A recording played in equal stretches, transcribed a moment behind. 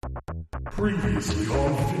Previously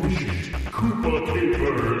on Finishing Koopa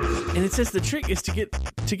Capers. And it says the trick is to get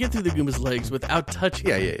through the Goomba's legs without touching.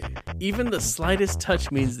 Yeah. Even the slightest touch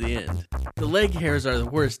means the end. The leg hairs are the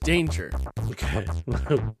worst danger. Okay.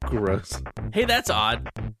 Gross. Hey, that's odd.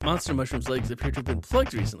 Monster Mushroom's legs appear to have been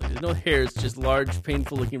plugged recently. There's no hairs, just large,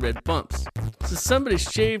 painful-looking red bumps. So somebody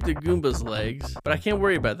shaved the Goomba's legs, but I can't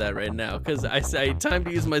worry about that right now, because I time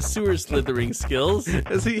to use my sewer slithering skills.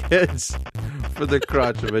 As he heads for the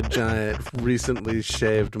crotch of a giant, recently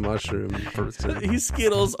shaved mushroom person. He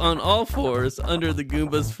skittles on all fours under the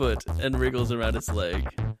Goomba's foot and wriggles around its leg.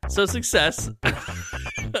 So success.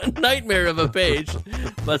 A nightmare of a page,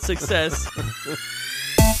 but success.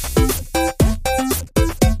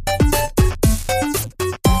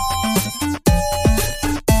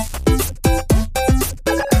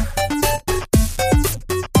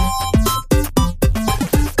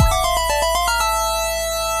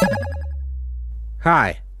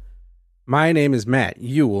 Hi, my name is Matt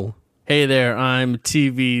Ewell. Hey there, I'm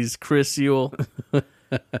TV's Chris Ewell.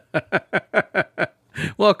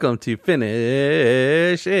 Welcome to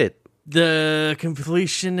Finish It. The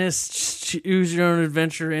Completionist Choose Your Own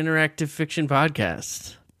Adventure interactive fiction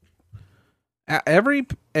podcast. Every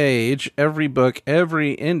age, every book,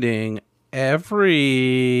 every ending,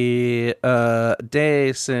 every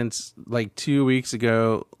day since like 2 weeks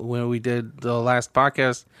ago when we did the last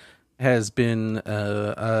podcast has been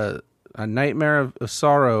a nightmare of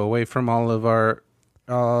sorrow away from all of our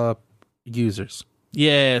users.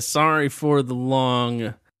 Yeah, sorry for the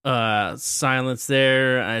long silence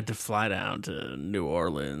there. I had to fly down to New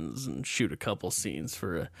Orleans and shoot a couple scenes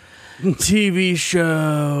for a TV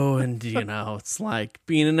show. And, you know, it's like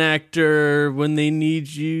being an actor. When they need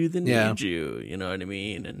you, they need you. You know what I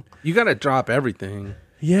mean? And you got to drop everything.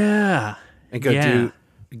 Yeah. And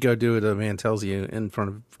go do what a man tells you in front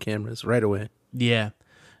of cameras right away. Yeah.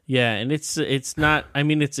 Yeah, and it's not, I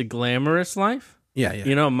mean, it's a glamorous life. Yeah.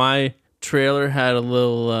 You know, my trailer had a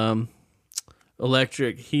little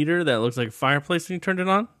electric heater that looks like a fireplace when you turned it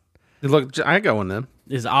on. Look, I got one then.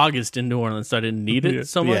 It's August in New Orleans, so I didn't need it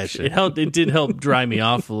so much. Yeah, sure. It did help dry me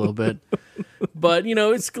off a little bit. But, you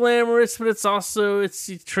know, it's glamorous, but it's also, it's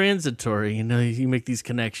transitory. You know, you make these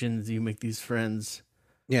connections, you make these friends.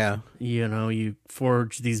 Yeah. You know, you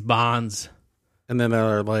forge these bonds. And then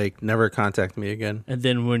they're like, never contact me again. And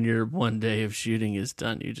then when your one day of shooting is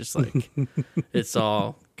done, you just like, it's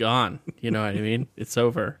all gone. You know what I mean? It's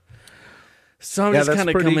over. So I'm just kind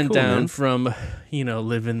of coming down man. From, you know,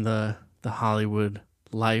 living the Hollywood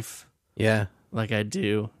life. Yeah. Like I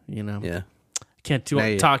do, you know. Yeah. I can't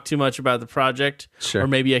talk too much about the project. Sure. Or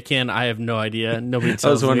maybe I can. I have no idea. Nobody tells me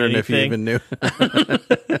I was wondering if you even knew.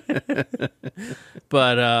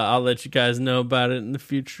 But I'll let you guys know about it in the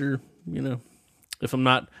future, you know, if I'm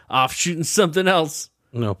not off shooting something else.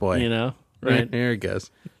 Oh, boy. You know, right? Here it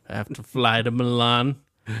goes. I have to fly to Milan.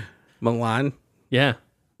 Milan? Yeah.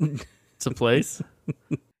 It's a place.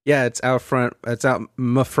 Yeah, it's out front. It's out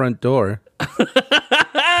my front door.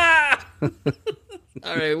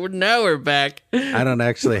 All right, now we're back. I don't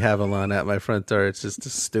actually have a lawn at my front door. It's just a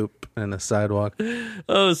stoop and a sidewalk.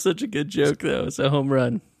 Oh, such a good joke, though. It's a home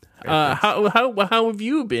run. How have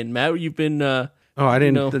you been, Matt? You've been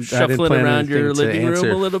shuffling around your living room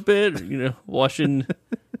a little bit, you know, washing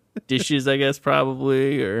dishes, I guess,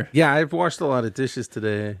 probably, or yeah, I've washed a lot of dishes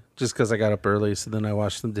today just because I got up early. So then I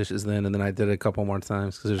washed some dishes then, and then I did it a couple more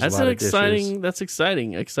times because there's a lot of dishes. That's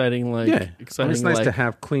exciting. Exciting. It's nice to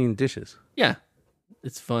have clean dishes. Yeah,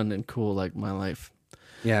 it's fun and cool, like my life.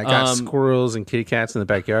 Yeah, I got squirrels and kitty cats in the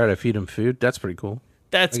backyard. I feed them food. That's pretty cool.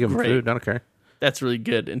 That's I give great. them food. I don't care. That's really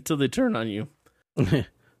good until they turn on you.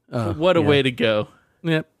 What a way to go.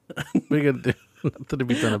 Yep. What are you going to do? Nothing to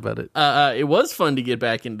be done about it. It was fun to get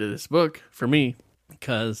back into this book for me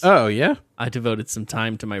because I devoted some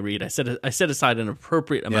time to my read. I set aside an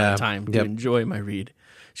appropriate amount of time to enjoy my read.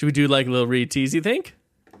 Should we do like a little read tease, you think?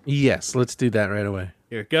 Yes, let's do that right away.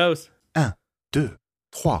 Here it goes. 1, 2,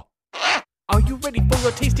 3. Are you ready for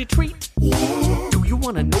a tasty treat? Yeah. Do you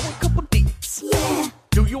want to know a couple deets? Yeah.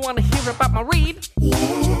 Do you want to hear about my read?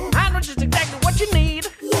 Yeah. I know just exactly what you need.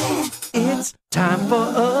 Yeah. It's time for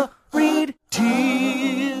a read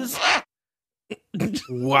tease.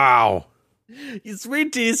 Wow. It's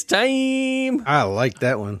read tease time. I like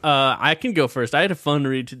that one. I can go first. I had a fun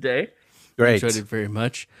read today. Great. I enjoyed it very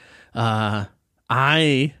much.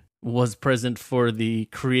 I was present for the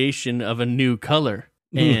creation of a new color,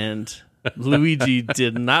 and Luigi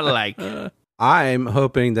did not like. I'm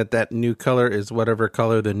hoping that new color is whatever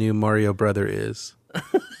color the new Mario brother is.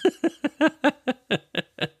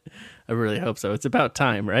 I really hope so. It's about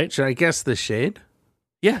time, right? Should I guess the shade?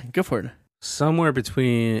 Yeah, go for it. Somewhere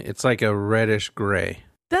between, it's like a reddish gray.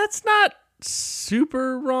 That's not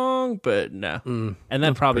super wrong, but no. And that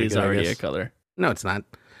that's probably pretty is good, I already guess. a color. No, it's not.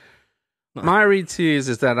 My read tease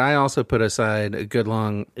is that I also put aside a good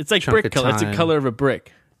long. It's like chunk brick of color. It's a time. color of a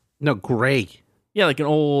brick. No, gray. Yeah, like an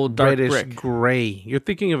old dark Reddish brick. gray. You're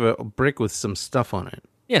thinking of a brick with some stuff on it.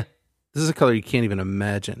 Yeah. This is a color you can't even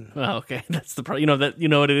imagine. Oh, okay. That's the problem. You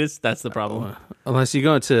know what it is? That's the problem. Unless you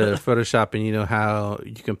go into Photoshop and you know how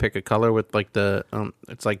you can pick a color with like the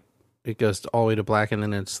it's like it goes all the way to black and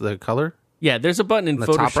then it's the color. Yeah, there's a button in the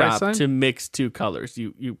top right Photoshop side? to mix two colors.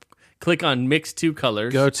 You click on mix two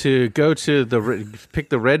colors. Go to pick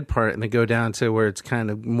the red part and then go down to where it's kind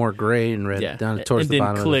of more gray and red down towards and the then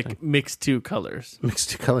bottom. click of the thing. mix two colors. Mix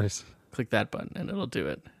two colors. Click that button and it'll do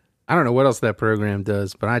it. I don't know what else that program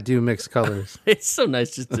does, but I do mix colors. It's so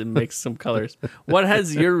nice just to mix some colors. What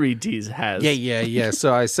has your read tease has? Yeah.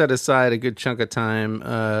 So I set aside a good chunk of time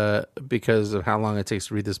because of how long it takes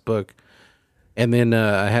to read this book, and then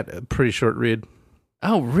I had a pretty short read.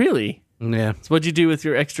 Oh, really? Yeah, So what'd you do with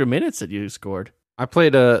your extra minutes that you scored? I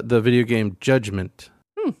played the video game Judgment.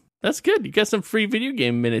 That's good. You got some free video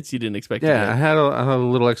game minutes you didn't expect to Yeah, I get. had a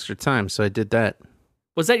little extra time, so I did that.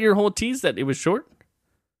 Was that your whole tease that it was short?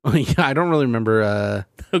 Oh, yeah, I don't really remember.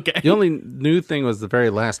 Okay. The only new thing was the very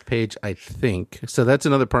last page, I think. So that's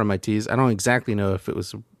another part of my tease. I don't exactly know if it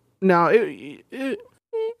was. No,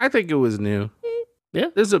 I think it was new. Yeah.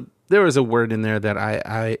 There was a word in there that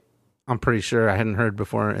I'm pretty sure I hadn't heard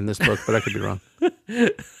before in this book, but I could be wrong.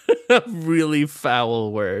 A really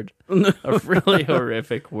foul word. A really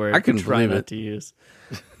horrific word. I couldn't try believe not it. to use.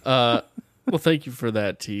 Well, thank you for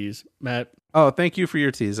that tease, Matt. Oh, thank you for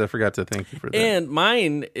your tease. I forgot to thank you for that. And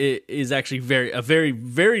mine is actually a very,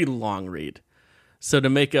 very long read. So to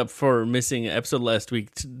make up for missing an episode last week,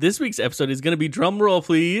 this week's episode is going to be, drum roll,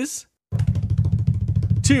 please,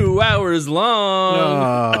 2 hours long.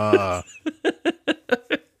 Ah, I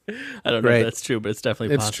don't know Great. if that's true, but it's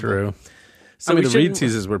definitely it's possible. true. So I mean, we the read shouldn't-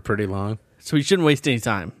 teases were pretty long. So we shouldn't waste any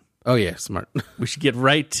time. Oh, yeah, smart. We should get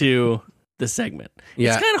right to the segment.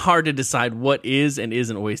 Yeah. It's kind of hard to decide what is and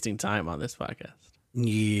isn't wasting time on this podcast.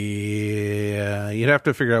 Yeah, you'd have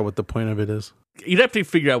to figure out what the point of it is. You'd have to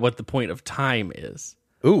figure out what the point of time is,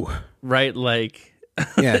 Ooh, right? Like,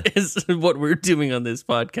 Yeah. is what we're doing on this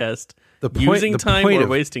podcast the point, using the time point or of,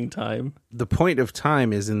 wasting time? the point of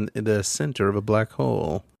time is in the center of a black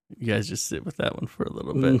hole. You guys just sit with that one for a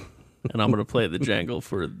little bit, and I'm going to play the jangle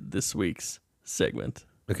for this week's segment.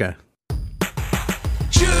 Okay.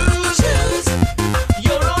 Choose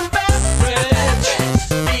your own beverage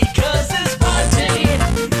because this party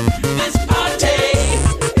is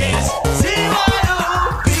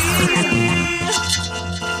CYOB.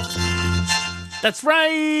 That's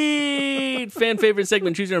right! Fan favorite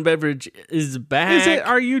segment, Choose Your Own Beverage, is back. Is it?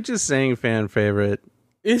 Are you just saying fan favorite?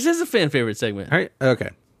 This is a fan favorite segment. All right. Okay.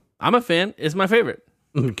 I'm a fan. It's my favorite.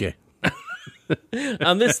 Okay.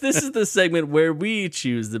 This is the segment where we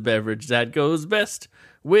choose the beverage that goes best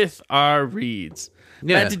with our reads.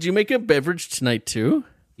 Yeah. Matt, did you make a beverage tonight too?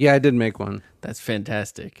 Yeah, I did make one. That's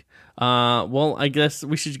fantastic. Well, I guess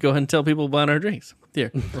we should go ahead and tell people about our drinks.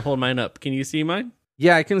 Here, I'll hold mine up. Can you see mine?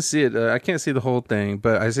 Yeah, I can see it. I can't see the whole thing,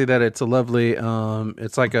 but I see that it's a lovely.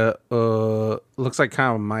 It's like a looks like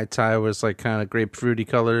kind of Mai Tai was like kind of grapefruity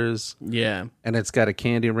colors, Yeah, and it's got a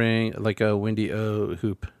candy ring, like a Windy O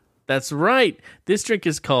hoop. that's right. This drink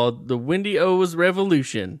is called the Windy O's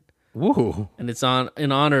Revolution, Woo, and it's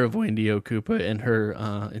in honor of Wendy O. Koopa and her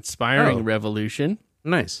inspiring Oh. revolution.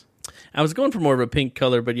 nice. I was going for more of a pink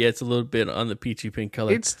color, but yeah, it's a little bit on the peachy pink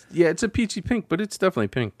color. It's a peachy pink, but it's definitely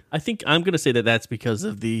pink. I think I'm going to say that that's because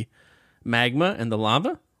of the magma and the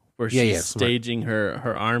lava, where Yeah, she's yeah, smart. staging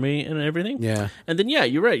her army and everything. Yeah. And then, yeah,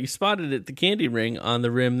 you're right. You spotted it, the candy ring on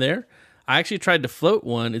the rim there. I actually tried to float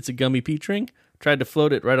one. It's a gummy peach ring. Tried to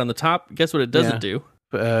float it right on the top. Guess what it doesn't Yeah.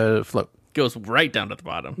 do? Float. Goes right down to the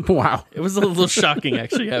bottom. Wow. It was a little shocking,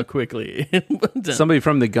 actually, how quickly it went down. Somebody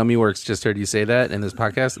from the Gummy Works just heard you say that in this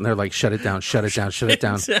podcast, and they're like, "Shut it down! Shut it down! Shut it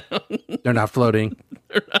down! They're not floating."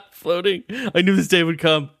 They're not floating. I knew this day would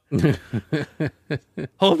come.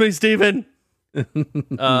 Hold me, Steven.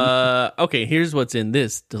 Okay, here's what's in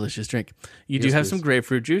this delicious drink. You do Yes, have please. some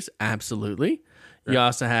grapefruit juice, absolutely. You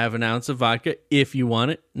also have an ounce of vodka if you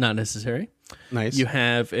want it, not necessary. Nice. You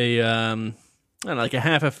have a I don't know, like a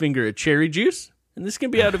half a finger of cherry juice, and this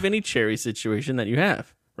can be out of any cherry situation that you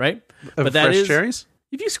have, right? But that fresh is cherries.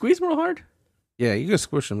 if you squeeze them real hard. Yeah, you can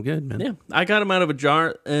squish them good, man. Yeah, I got them out of a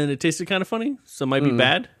jar, and it tasted kind of funny, so it might be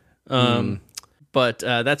bad. But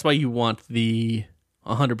that's why you want the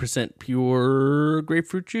 100% pure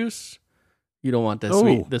grapefruit juice. You don't want that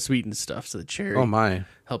Oh. the sweetened stuff, so the cherry Oh my.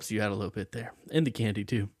 helps you out a little bit there. And the candy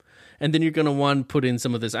too. And then you're going to want to put in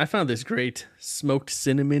some of this. I found this great smoked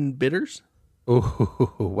cinnamon bitters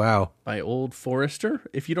Oh wow. by Old Forester.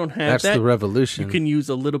 If you don't have That's that, the revolution. you can use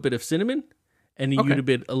a little bit of cinnamon and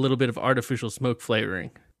Okay. a little bit of artificial smoke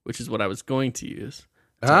flavoring, which is what I was going to use.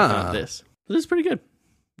 So I found this. This is pretty good.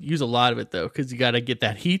 Use a lot of it though, because you got to get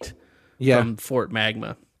that heat Yeah. from Fort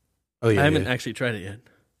Magma. Oh yeah. I haven't yeah. actually tried it yet.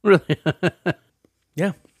 Really.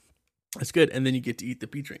 Yeah. It's good. And then you get to eat the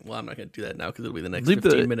peach ring. Well, I'm not going to do that now because it'll be the next Leave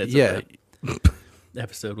 15 minutes yeah. of the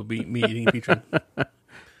episode will be me eating peach ring.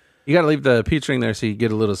 You got to leave the peach ring there so you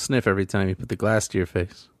get a little sniff every time you put the glass to your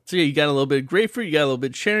face. So yeah, you got a little bit of grapefruit, you got a little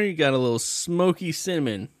bit of cherry, you got a little smoky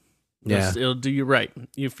cinnamon. Yeah. It'll do you right.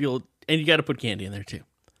 You feel, and you got to put candy in there too.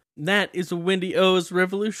 That is a Wendy O's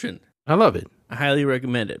Revolution. I love it. I highly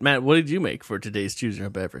recommend it. Matt, what did you make for today's Choose Your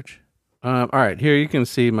Own Beverage? All right, here you can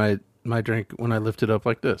see my drink when I lift it up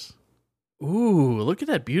like this. Ooh, look at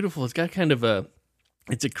that beautiful. It's got kind of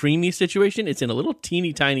it's a creamy situation. It's in a little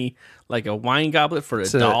teeny tiny, like a wine goblet for a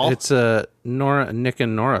doll. It's a Nick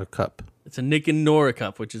and Nora cup. It's a Nick and Nora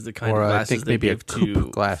cup, which is the kind Or of I glasses think they maybe a give coupe to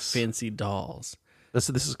glass. fancy dolls. This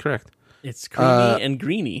is correct. It's creamy and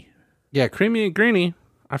greeny. Yeah, creamy and greeny.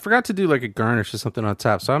 I forgot to do like a garnish or something on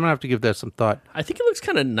top, so I'm gonna have to give that some thought. I think it looks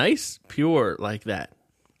kind of nice, pure like that.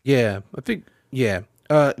 Yeah, I think. Yeah,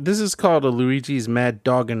 this is called a Luigi's Mad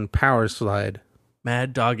Doggin' Power Slide.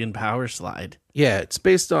 Mad Dog and Power Slide. Yeah, it's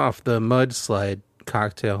based off the Mud Slide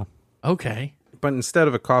cocktail, Okay. but instead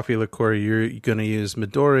of a coffee liqueur, you're gonna use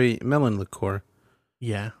Midori melon liqueur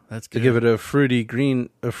Yeah, that's to good. give it a fruity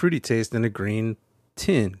taste and a green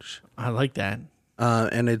tinge. I like that.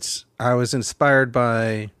 And I was inspired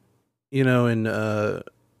by, in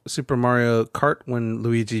Super Mario Kart when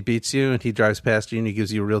Luigi beats you and he drives past you and he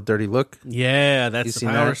gives you a real dirty look. Yeah, You that's the seen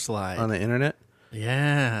Power that Slide. on the internet?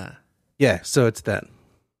 Yeah. Yeah, so it's that.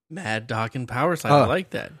 Mad Dog and Power Slide. I Oh. like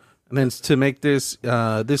that. And then to make this,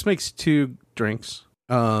 this makes 2 drinks,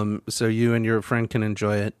 so you and your friend can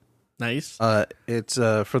enjoy it. Nice. It's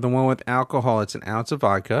for the one with alcohol. It's an ounce of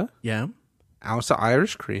vodka, Yeah. ounce of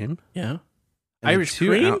Irish cream, Yeah. and then Irish 2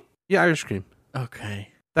 cream? yeah, Irish cream. Okay.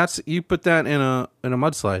 You put that in a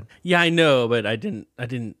mudslide. Yeah, I know, but I didn't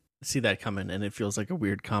see that coming, and it feels like a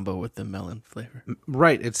weird combo with the melon flavor.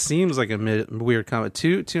 Right. It seems like a weird combo.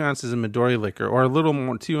 2 ounces of Midori liquor, or a little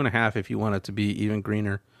more, 2.5 if you want it to be even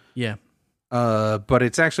greener. Yeah. But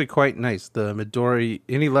it's actually quite nice. The Midori,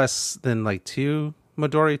 any less than like 2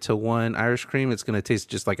 Midori to 1 Irish cream, it's going to taste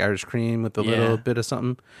just like Irish cream with a Yeah. little bit of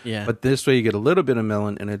something. Yeah. But this way you get a little bit of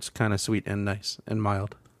melon and it's kind of sweet and nice and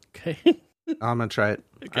mild. Okay. I'm going to try it.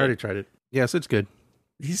 Okay. I already tried it. Yes, it's good.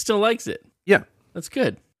 He still likes it. Yeah. That's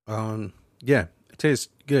good. Yeah, it tastes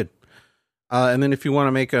good. And then if you want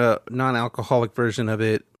to make a non-alcoholic version of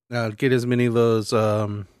it, get as many of those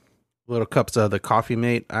little cups of the Coffee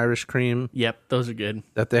Mate Irish cream Yep, those are good.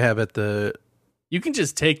 that they have at the. You can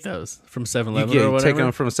just take those from 7-Eleven You or whatever. take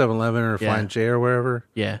them from 7-Eleven or Yeah. Flying J or wherever.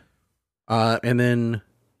 Yeah. And then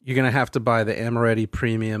you're gonna have to buy the Amaretti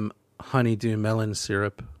Premium Honeydew Melon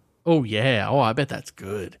Syrup, Oh yeah. Oh, I bet that's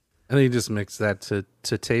good. and then you just mix that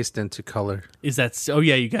to taste and to color. Is that? Oh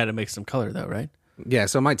yeah, you got to make some color though, right? Yeah,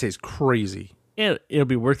 so it might taste crazy. Yeah, it'll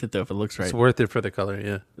be worth it though if it looks right. It's worth it for the color.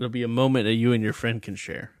 Yeah, It'll be a moment that you and your friend can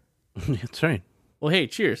share. that's right. Well, hey,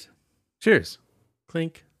 cheers. Cheers.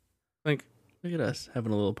 Clink. Think. Look at us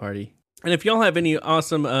having a little party. And if y'all have any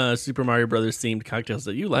awesome Super Mario Brothers themed cocktails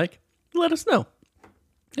that you like, let us know.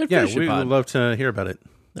 At Yeah, Finish It we Pod. would love to hear about it.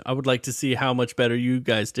 I would like to see how much better you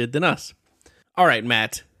guys did than us. All right,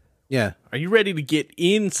 Matt. Yeah. Are you ready to get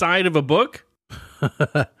inside of a book?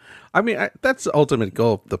 I mean, that's the ultimate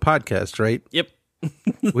goal of the podcast, right? Yep.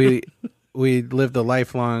 we live the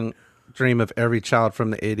lifelong dream of every child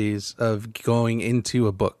from the 80s of going into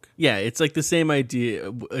a book. Yeah, it's like the same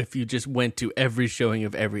idea if you just went to every showing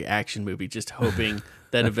of every action movie, just hoping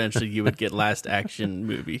that eventually you would get Last Action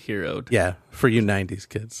Movie heroed. Yeah, for you 90s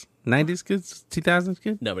kids. 90s kids? 2000s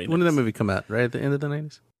kids? Nobody When did that knows. movie come out? Right at the end of the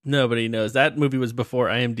 90s? Nobody knows. That movie was before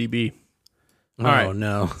IMDb. Oh, right.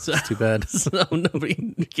 no. It's too bad. So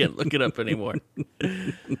nobody you can't look it up anymore.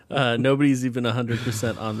 Nobody's even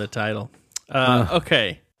 100% on the title.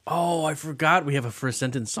 Okay. Oh, I forgot we have a first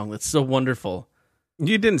sentence song. That's so wonderful.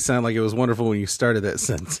 You didn't sound like it was wonderful when you started that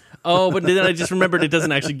sentence. Oh, but then I just remembered it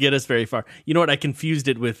doesn't actually get us very far. You know what? I confused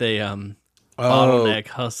it with a bottleneck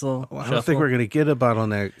hustle. Well, I shuffle. don't think we're going to get a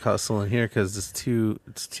bottleneck hustle in here because it's too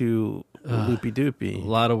loopy doopy. A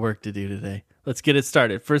lot of work to do today. Let's get it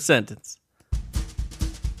started. First sentence.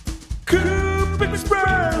 Coop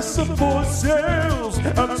Express for sales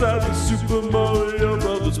outside the Super Mario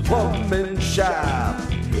Brothers Brothers Plumbing Shop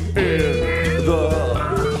in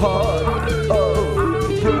the heart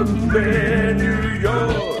of Brooklyn, New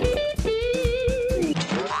York.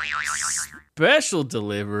 Special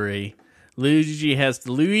delivery. Luigi has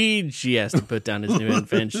to put down his new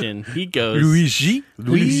invention. He goes. Luigi?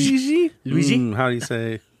 Luigi? How do you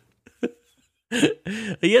say?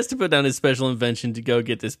 He has to put down his special invention to go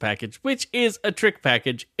get this package, which is a trick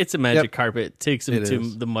package. It's a magic carpet. Takes him to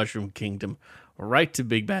the Mushroom Kingdom, right to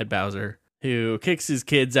Big Bad Bowser, who kicks his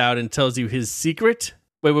kids out and tells you his secret.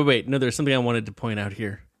 Wait. No, there's something I wanted to point out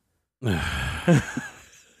here. The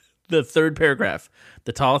third paragraph.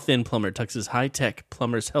 The tall, thin plumber tucks his high-tech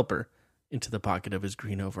plumber's helper into the pocket of his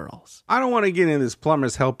green overalls. I don't want to get into this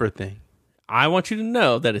plumber's helper thing. I want you to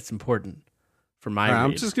know that it's important for my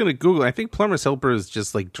I'm read. just going to Google. I think plumber's helper is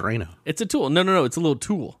just like Drano. It's a tool. No. It's a little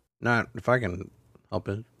tool. Not if I can help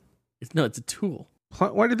it. It's a tool.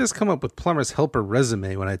 Why did this come up with plumber's helper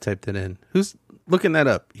resume when I typed it in? Who's looking that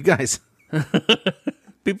up? You guys.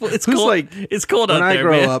 People, it's Who's cold. like, It's cold out when I there,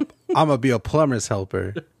 grow man. up, I'm going to be a plumber's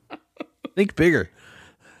helper. Think bigger.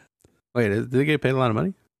 Wait, did they get paid a lot of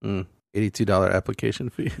money? $82 application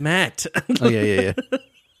fee. Matt. Oh, yeah.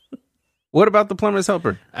 What about the plumber's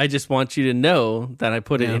helper? I just want you to know that I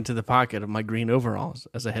put it into the pocket of my green overalls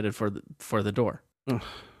as I headed for the door.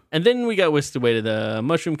 And then we got whisked away to the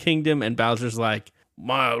Mushroom Kingdom, and Bowser's like,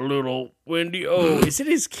 my little Wendy O. Is it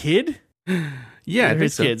his kid? Yeah, I They're think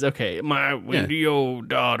his so. kids. Okay, my Wendy O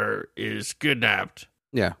daughter is kidnapped.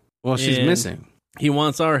 Yeah. Well, she's And missing. He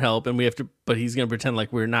wants our help, and but he's going to pretend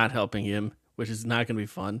like we're not helping him, which is not going to be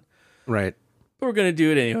fun. Right. But we're going to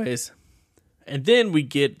do it anyways. And then we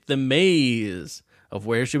get the maze of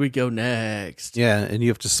where should we go next. Yeah, and you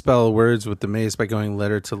have to spell words with the maze by going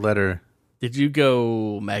letter to letter. Did you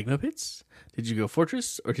go Magma Pits? Did you go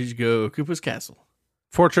Fortress? Or did you go Koopa's Castle?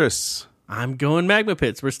 Fortress. I'm going Magma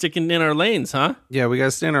Pits. We're sticking in our lanes, huh? Yeah, we got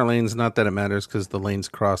to stay in our lanes. Not that it matters because the lanes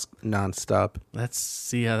cross nonstop. Let's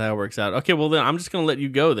see how that works out. Okay, well, then I'm just going to let you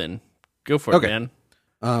go then. Go for Okay. it,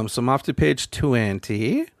 man. So I'm off to page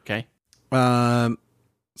 20. Okay.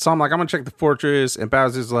 So I'm like, I'm going to check the fortress. And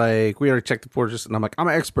Bowser's like, we already checked the fortress. And I'm like, I'm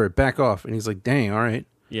an expert. Back off. And he's like, dang, all right.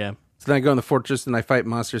 Yeah. So then I go in the fortress and I fight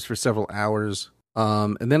monsters for several hours.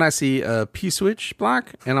 And then I see a P-switch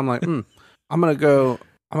block. And I'm like, I'm going to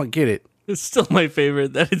get it. It's still my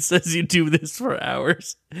favorite that it says you do this for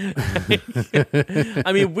hours. I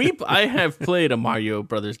mean, I have played a Mario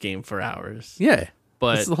Brothers game for hours. Yeah.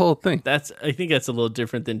 But That's the whole thing. I think that's a little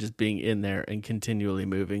different than just being in there and continually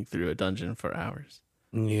moving through a dungeon for hours.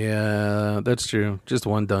 Yeah, that's true. Just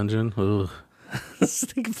one dungeon. Ugh.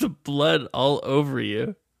 Just think of the blood all over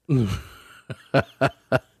you.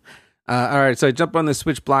 All right, so I jump on the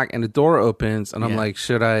switch block and the door opens, and I'm Yeah. like,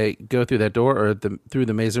 should I go through that door or through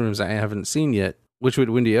the maze rooms I haven't seen yet? Which would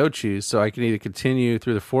Wendy O choose? So I can either continue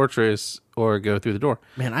through the fortress or go through the door.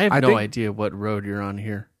 Man, I have I no think- idea what road you're on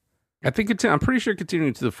here. I think I'm pretty sure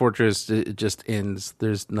continuing to the fortress it just ends.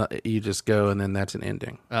 There's not you just go and then that's an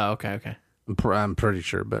ending. Oh, okay. I'm pretty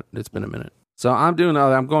sure, but it's been a minute. So I'm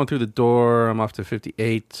going through the door. I'm off to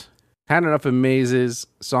 58. Had enough of mazes,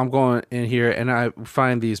 so I'm going in here and I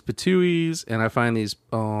find these patooies and I find these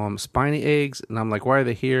spiny eggs, and I'm like, why are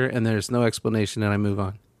they here? And there's no explanation, and I move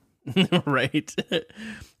on. Right.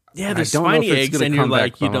 Yeah, I there's don't know spiny if it's eggs, gonna and you're come back,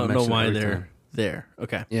 like, but you I'll don't know mention it why every they're time. there.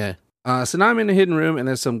 Okay. Yeah. So now I'm in the hidden room, and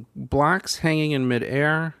there's some blocks hanging in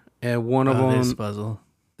midair, and one of This them, puzzle.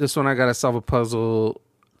 this one, I gotta solve a puzzle.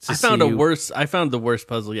 I found the worst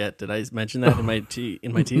puzzle yet. Did I mention that in my teeth?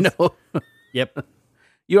 No, Yep.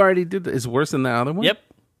 you already did that. It's worse than the other one. Yep.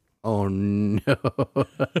 Oh no. All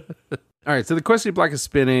right, so the question block is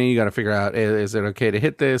spinning. You got to figure out, is it okay to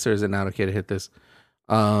hit this or is it not okay to hit this?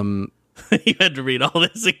 You had to read all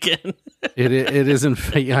this again. It isn't.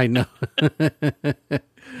 I know.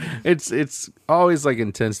 It's always like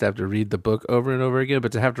intense to have to read the book over and over again,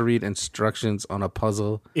 but to have to read instructions on a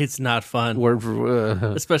puzzle It's not fun, word for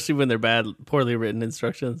especially when they're poorly written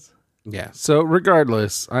instructions. yeah. So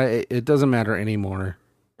regardless, it doesn't matter anymore.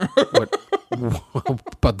 What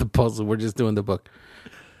about the puzzle? We're just doing the book.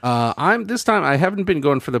 This time I haven't been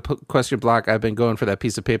going for the question block. I've been going for that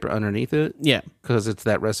piece of paper underneath it Yeah. because it's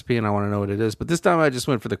that recipe and I want to know what it is. But this time I just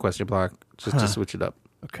went for the question block just to switch it up.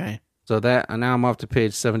 Okay. So that and now I'm off to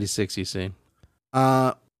page 76. You see,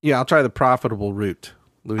 yeah, I'll try the profitable route.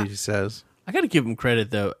 Luigi says, I got to give him credit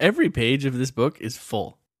though. Every page of this book is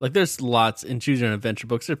full. Like there's lots in Choose Your Own Adventure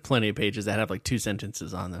books. There's plenty of pages that have like 2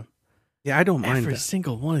 sentences on them. "Yeah, I don't mind Every that."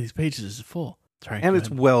 single one of these pages is full. Sorry, And go it's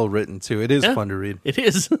ahead. well written too. It is Yeah. fun to read. It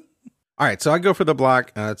is. All right, so I go for the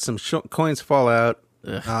block. Some coins fall out.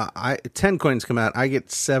 Ugh. 10 coins come out. I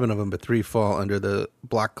get 7 of them, but 3 fall under the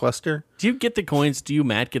block cluster. Do you get the coins? Do you,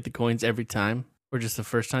 Matt, get the coins every time? Or just the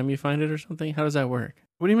first time you find it or something? How does that work?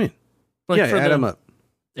 What do you mean? Like yeah, for add them up.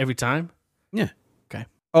 Every time? Yeah. Okay.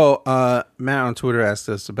 Oh, Matt on Twitter asked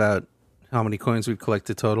us about how many coins we've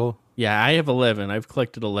collected total. Yeah, I have 11. I've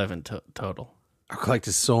collected 11 total. I've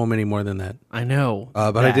collected so many more than that. I know.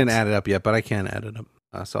 But I didn't add it up yet, but I can add it up.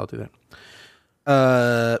 So I'll do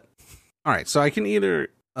that. All right, so I can either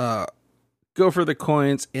go for the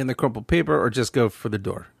coins and the crumpled paper or just go for the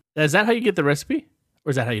door. Is that how you get the recipe? Or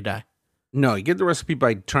is that how you die? No, you get the recipe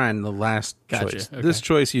by trying the last Gotcha, choice. okay. This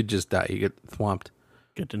choice, you just die. You get thwomped.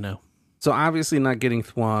 Good to know. So obviously not getting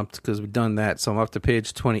thwomped because we've done that. So I'm up to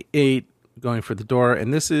page 28, going for the door.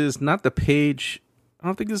 And this is not the page. I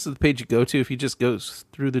don't think this is the page you go to if you just go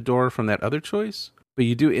through the door from that other choice. But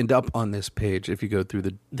you do end up on this page if you go through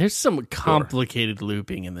the There's some complicated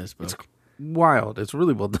looping in this book. wild. It's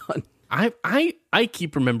really well done. I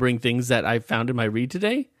keep remembering things that I found in my read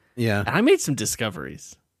today. Yeah. And I made some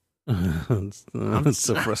discoveries. It's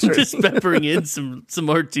so I'm frustrating. just peppering in some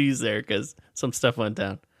more T's there because some stuff went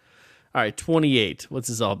down. All right, 28. What's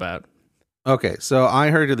this all about? Okay, so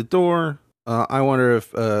I heard at the door. I wonder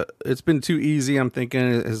if it's been too easy. I'm thinking,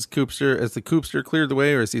 has the Coopster cleared the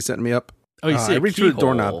way, or is he setting me up? Oh, you see I a reach through the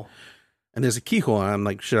keyhole. doorknob, and there's a keyhole. And I'm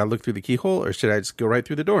like, should I look through the keyhole, or should I just go right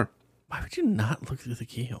through the door? Why would you not look through the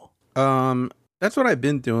keyhole? That's what I've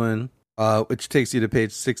been doing, which takes you to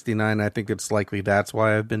page 69. I think it's likely that's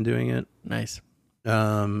why I've been doing it. Nice.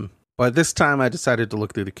 But this time I decided to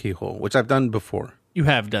look through the keyhole, which I've done before. You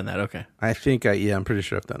have done that. Okay. I think I'm pretty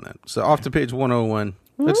sure I've done that. So off to page 101.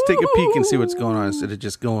 Let's take a peek and see what's going on instead of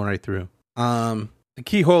just going right through. The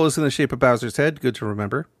keyhole is in the shape of Bowser's head. Good to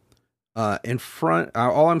remember. In front,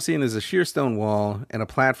 all I'm seeing is a sheer stone wall and a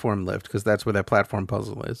platform lift because that's where that platform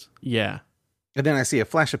puzzle is. Yeah. And then I see a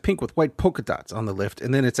flash of pink with white polka dots on the lift,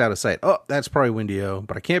 and then it's out of sight. Oh, that's probably Windy-O,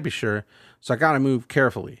 but I can't be sure, so I gotta move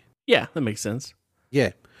carefully. Yeah, that makes sense.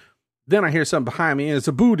 Yeah. Then I hear something behind me, and it's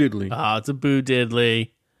a Boo Diddly. Oh, it's a Boo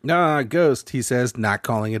Diddly. Nah, ghost, he says, not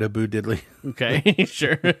calling it a Boo Diddly. Okay,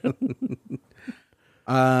 sure.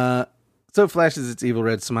 So it flashes its evil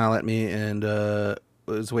red smile at me and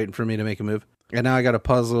was waiting for me to make a move. And now I got a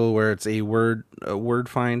puzzle where it's a word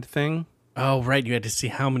find thing. Oh, right. You had to see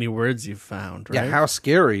how many words you found, right? Yeah, how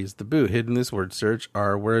scary is the Boo? Hidden in this word search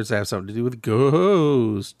are words that have something to do with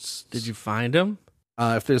ghosts. Did you find them?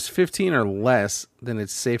 If there's 15 or less, then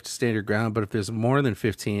it's safe to stand your ground. But if there's more than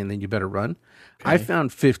 15, then you better run. Okay. I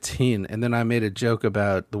found 15, and then I made a joke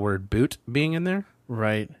about the word boot being in there.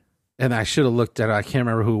 Right. And I should have looked at it. I can't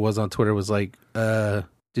remember who it was on Twitter. Was like,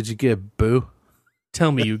 did you get Boo?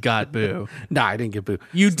 Tell me you got Boo. Nah, I didn't get Boo.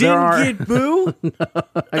 You There are- didn't get Boo?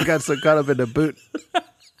 I got so caught up in the boot.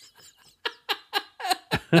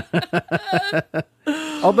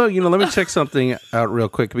 Although, let me check something out real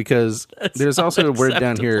quick because there's also a word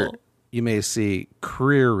down here unacceptable. you may see,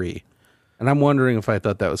 creary. And I'm wondering if I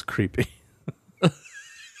thought that was creepy.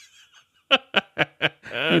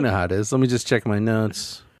 You know how it is. Let me just check my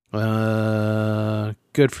notes.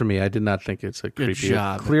 Good for me. I did not think it's a creepy.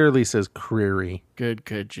 job. It clearly says creary. Good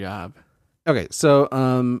job. Okay,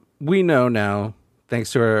 so we know now,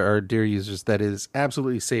 thanks to our dear users, that it is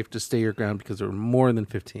absolutely safe to stay your ground because there are more than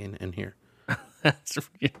 15 in here. That's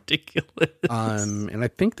ridiculous. And I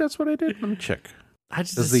think that's what I did. Let me check. I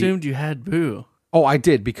just does the- assumed you had Boo. Oh, I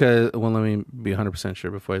did because, well, let me be 100%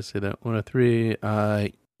 sure before I say that. 103.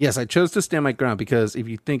 Yes, I chose to stand my ground because if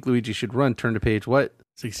you think Luigi should run, turn to page what?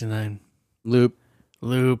 69. Loop.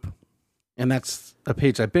 And that's a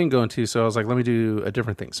page I've been going to, so I was like, let me do a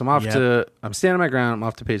different thing. So I'm standing my ground, I'm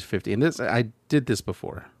off to page 50. And I did this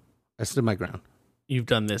before. I stood my ground. You've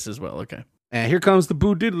done this as well. Okay. And here comes the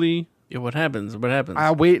Boo Diddly. Yeah, what happens?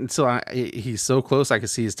 I'll wait until he's so close I can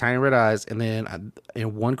see his tiny red eyes, and then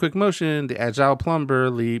in one quick motion, the agile plumber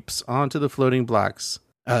leaps onto the floating blocks.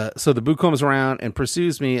 So the Boo comes around and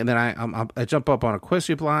pursues me, and then I jump up on a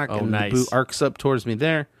equestria block, and nice. the Boo arcs up towards me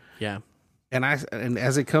there. Yeah. And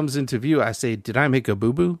as it comes into view, I say, "Did I make a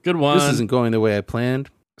boo-boo? Good one. This isn't going the way I planned."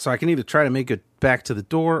 So I can either try to make it back to the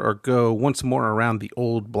door or go once more around the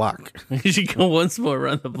old block. You should go once more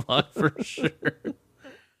around the block for sure.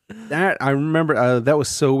 That I remember. That was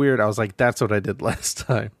so weird. I was like, "That's what I did last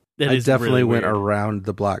time." That I is definitely really went weird. around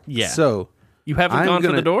the block. Yeah. So You haven't I'm gone for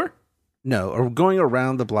the gonna- door? no, or going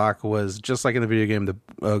around the block was just like in the video game.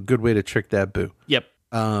 A good way to trick that Boo. Yep.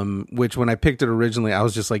 Which when I picked it originally, I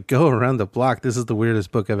was just like, "Go around the block." This is the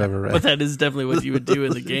weirdest book I've ever read. But that is definitely what you would do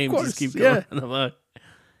in the game. course, Just keep yeah. going around the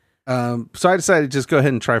block. So I decided to just go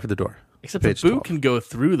ahead and try for the door. Except the Page Boo 12. can go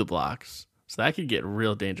through the blocks. So that could get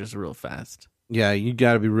real dangerous real fast. Yeah, you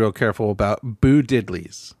got to be real careful about boo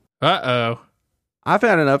diddlies. Uh-oh. I've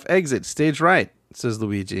had enough. Exit. Stage right, says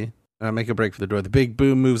Luigi. And I make a break for the door. The big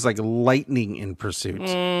boo moves like lightning in pursuit.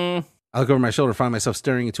 I look over my shoulder, find myself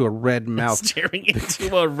staring into a red mouth. Staring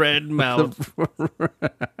into a red mouth.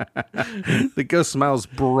 The ghost smiles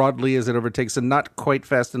broadly as it overtakes a not quite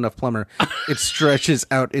fast enough plumber. It stretches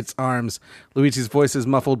out its arms. Luigi's voice is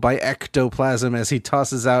muffled by ectoplasm as he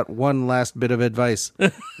tosses out one last bit of advice.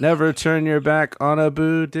 Never turn your back on a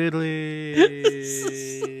boo diddly.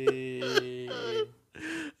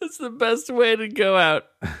 That's the best way to go out.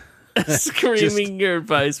 Screaming your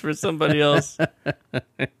advice for somebody else.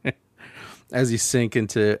 As you sink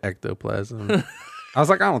into ectoplasm. I was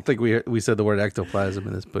like, I don't think we said the word ectoplasm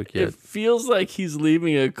in this book yet. It feels like he's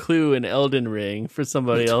leaving a clue in Elden Ring for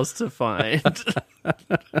somebody else to find.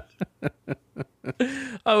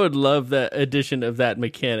 I would love that addition of that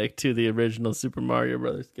mechanic to the original Super Mario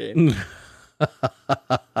Brothers game.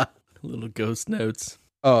 Little ghost notes.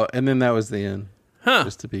 Oh, and then that was the end. Huh.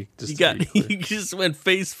 You just went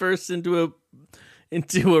face first into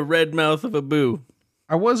a red mouth of a boo.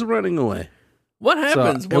 I was running away. What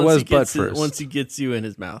happens it was butt once first. he gets you in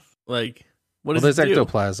his mouth? Like, what does There's he do?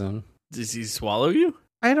 ectoplasm. Does he swallow you?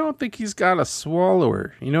 I don't think he's got a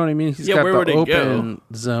swallower. You know what I mean? He's Yeah, got where would the it go? open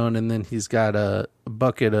zone, and then he's got a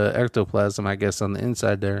bucket of ectoplasm, I guess, on the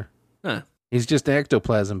inside there. Huh. He's just an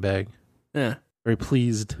ectoplasm bag. Yeah. Very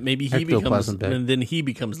pleased. Maybe he becomes, ectoplasm bag. and then he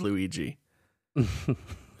becomes Luigi.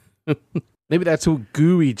 Maybe that's who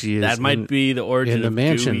Gooigi is. That might be the origin in the of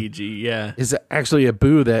mansion. Luigi. Yeah. Is actually a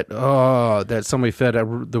boo that somebody fed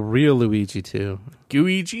the real Luigi to.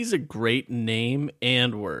 Gooigi's a great name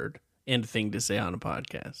and word and thing to say on a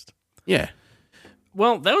podcast. Yeah.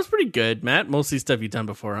 Well, that was pretty good, Matt. Mostly stuff you've done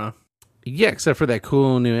before, huh? Yeah, except for that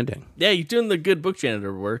cool new ending. Yeah, you're doing the good book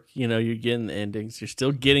janitor work. You know, you're getting the endings. You're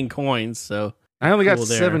still getting coins, so I only got cool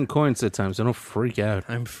there. 7 coins at time, so don't freak out.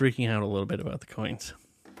 I'm freaking out a little bit about the coins.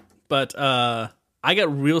 But I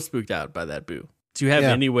got real spooked out by that boo. Do you have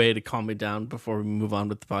any way to calm me down before we move on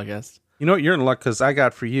with the podcast? You know what? You're in luck because I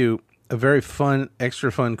got for you a very fun,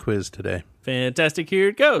 extra fun quiz today. Fantastic. Here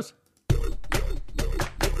it goes.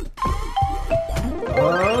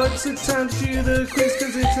 Oh, it's the time to do the quiz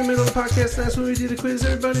because it's the middle of the podcast. That's when we do the quiz.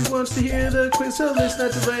 Everybody wants to hear the quiz, so let's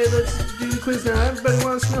not delay. Let's do the quiz now. Everybody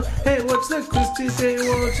wants to know, hey, what's the quiz today?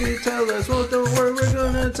 Won't you tell us? Well, don't worry, we're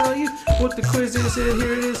going to tell you what the quiz is. And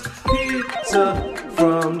here it is. Pizza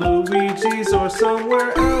from Luigi's or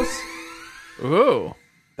somewhere else. Oh.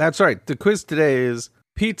 That's right. The quiz today is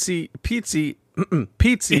pizza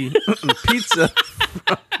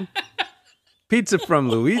from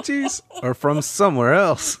Luigi's or from somewhere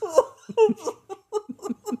else.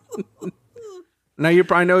 Now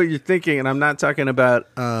I know what you're thinking, and I'm not talking about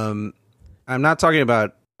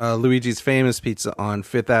Luigi's famous pizza on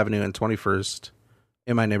 5th Avenue and 21st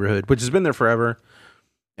in my neighborhood, which has been there forever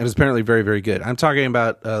and is apparently very, very good. I'm talking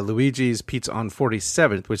about Luigi's Pizza on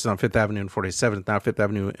 47th, which is on 5th Avenue and 47th, not 5th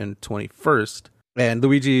Avenue and 21st. And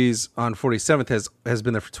Luigi's on 47th has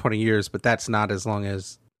been there for 20 years, but that's not as long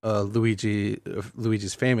as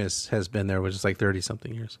Luigi's Famous has been there, which is like 30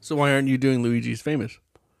 something years. So why aren't you doing Luigi's Famous?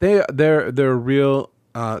 They're real.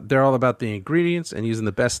 They're all about the ingredients and using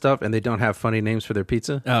the best stuff, and they don't have funny names for their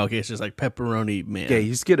pizza. Oh, okay. It's just like pepperoni man. Yeah, you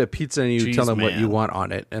just get a pizza and you Cheese tell them what man. you want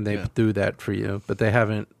on it, and they do that for you. But they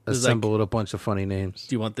haven't It's assembled a bunch of funny names.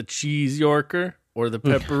 Do you want the cheese Yorker or the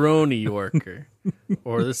pepperoni Yorker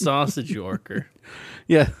or the sausage Yorker?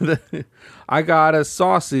 Yeah, I got a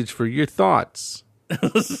sausage for your thoughts.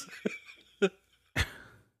 The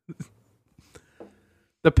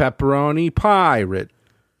pepperoni pirate.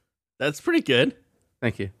 That's pretty good.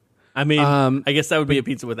 Thank you. I mean, I guess that would be a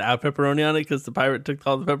pizza without pepperoni on it because the pirate took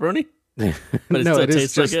all the pepperoni. But it No, still it is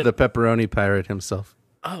tastes like just it. the pepperoni pirate himself.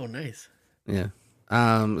 Oh, nice. Yeah.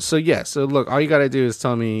 So look, all you got to do is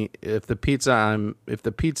tell me if the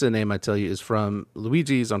pizza name I tell you is from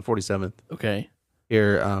Luigi's on 47th. Okay.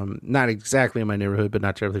 Here, not exactly in my neighborhood, but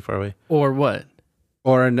not terribly far away. Or what?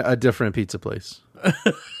 Or a different pizza place.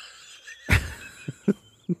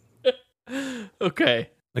 Okay.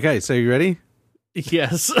 Okay, so you ready?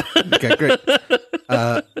 Yes. Okay, great.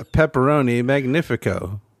 Pepperoni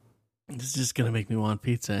Magnifico. This is just going to make me want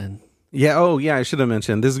pizza. And Yeah, I should have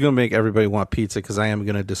mentioned. This is going to make everybody want pizza because I am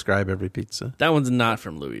going to describe every pizza. that one's not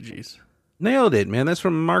from Luigi's. Nailed it, man. That's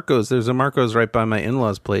from Marco's. There's a Marco's right by my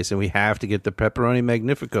in-laws' place, and we have to get the Pepperoni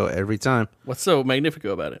Magnifico every time. What's so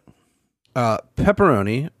magnifico about it?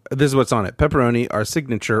 Pepperoni, this is what's on it. Pepperoni, our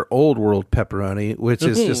signature old world pepperoni, which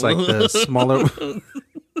is just like the smaller...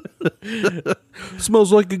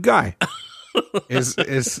 Smells like a guy.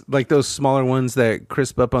 is like those smaller ones that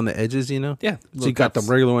crisp up on the edges, you know? Yeah, So little you got cups.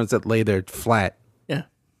 the regular ones that lay there flat, Yeah.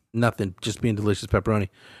 nothing, just being delicious pepperoni.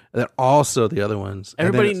 And then also the other ones. And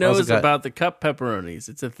then Everybody it's also knows got, about the cup pepperonis.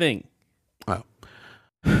 It's a thing.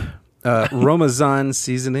 Romazan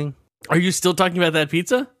seasoning, Are you still talking about that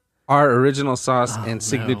pizza? our original sauce, Oh, and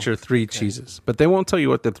signature no. 3 cheeses. But they won't tell you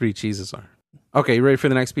what the 3 cheeses are. Okay, you ready for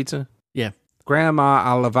the next pizza? Yeah. Grandma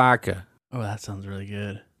alla vaca, Oh, that sounds really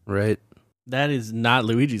good. right? That is not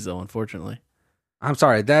Luigi's, though, unfortunately. I'm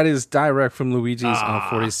sorry, that is direct from Luigi's Ah. on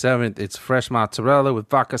 47th. It's fresh mozzarella with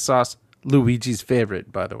vodka sauce. Luigi's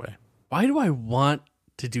favorite, by the way. Why do I want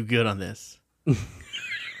to do good on this?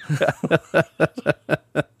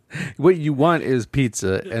 What you want is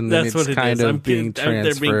pizza, and then That's what it's it kind is. of being they're being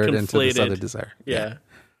transferred into this conflated. other desire. Yeah.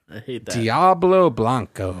 I hate that. Diablo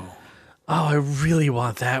Blanco. Oh, I really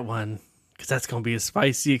want that one because that's going to be a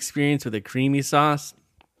spicy experience with a creamy sauce.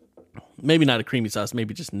 Maybe not a creamy sauce,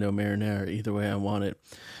 maybe just no marinara. Either way, I want it.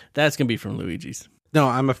 That's going to be from Luigi's. No,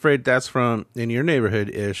 I'm afraid that's from in your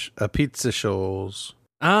neighborhood-ish, a Pizza Shoals.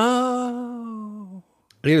 Oh.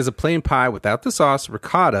 It is a plain pie without the sauce,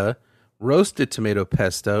 ricotta, roasted tomato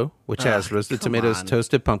pesto, which has roasted come tomatoes, on.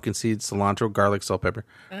 toasted pumpkin seeds, cilantro, garlic, salt, pepper,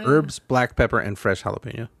 herbs, black pepper, and fresh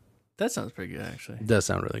jalapeno. That sounds pretty good, actually. It does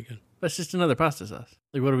sound really good. But it's just another pasta sauce.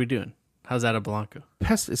 Like, what are we doing? How's that a Blanco?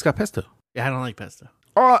 Pesto. It's got pesto. Yeah, I don't like pesto.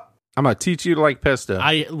 Oh, I'm going to teach you to like pesto.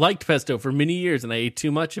 I liked pesto for many years, and I ate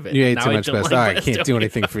too much of it. You ate Now too I much don't pesto. like I can't do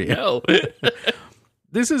anything for you. No.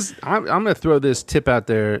 I'm going to throw this tip out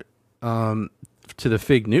there to the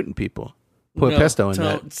Fig Newton people. Put No, pesto in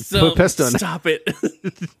don't- that. don't- Put pesto in that. Stop it.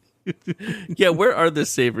 Yeah, where are the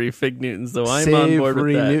savory Fig Newtons, though? I'm on board with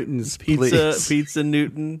Savory that. Newtons, Pizza, please. Pizza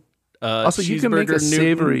Newton. Also, you can make a cheeseburger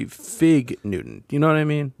savory Newton. Fig Newton. You know what I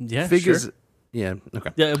mean? Yeah, Fig sure. is, yeah, okay.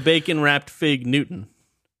 Yeah, a bacon wrapped Fig Newton.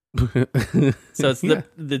 So it's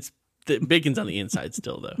the bacon's on the inside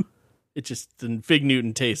still, though. It just the Fig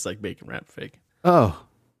Newton tastes like bacon wrapped fig. Oh,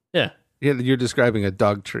 Yeah. yeah, you're describing a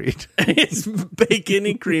dog treat. It's bacon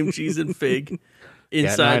and cream cheese and fig I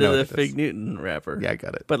inside know of the what it is. Fig Newton wrapper. Yeah, I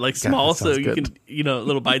got it. But like God, small, that so sounds you good. can,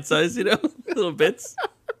 little bite size, little bits.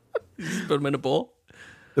 You just put them in a bowl.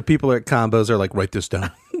 The people at Combos are like, write this down.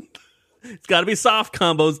 It's got to be soft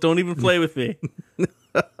combos. Don't even play with me.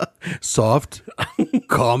 Soft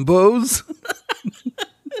combos.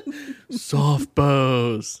 Soft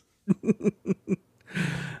bows.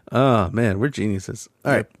 Oh man, we're geniuses.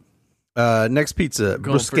 All right, next pizza,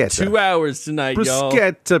 Going for bruschetta. 2 hours tonight, y'all.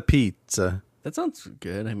 Bruschetta pizza. That sounds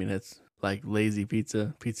good. I mean, it's like lazy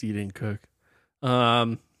pizza you didn't cook.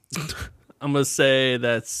 I'm gonna say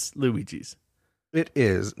that's Luigi's. It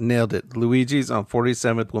is. Nailed it. Luigi's on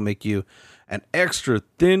 47th will make you an extra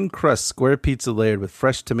thin crust square pizza layered with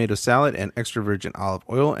fresh tomato salad and extra virgin olive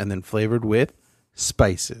oil and then flavored with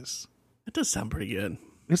spices. That does sound pretty good.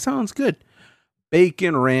 It sounds good.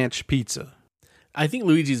 Bacon ranch pizza. I think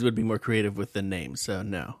Luigi's would be more creative with the name, so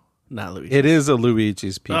no, not Luigi's. It is a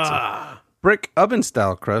Luigi's pizza. Ah, Brick oven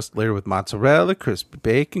style crust layered with mozzarella, crispy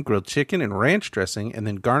bacon, grilled chicken, and ranch dressing, and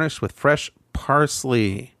then garnished with fresh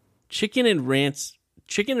parsley. chicken and ranch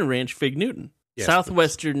Fig Newton. Yes,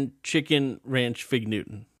 Southwestern chicken ranch Fig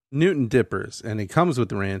Newton. Newton dippers, and it comes with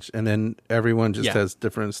the ranch, and then everyone just Yeah. has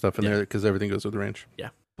different stuff in Yeah. there because everything goes with the ranch. Yeah.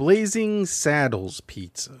 Blazing Saddles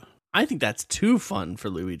pizza. I think that's too fun for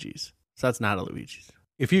Luigi's. So that's not a Luigi's.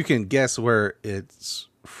 If you can guess where it's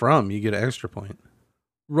from, you get an extra point.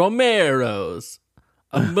 Romero's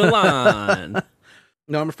of Milan.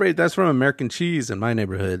 No, I'm afraid that's from American Cheese in my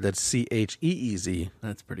neighborhood. That's CHEEZ.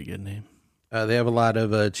 That's a pretty good name. They have a lot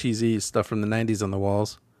of cheesy stuff from the 90s on the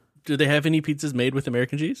walls. Do they have any pizzas made with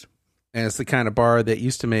American cheese? And it's the kind of bar that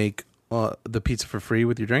used to make the pizza for free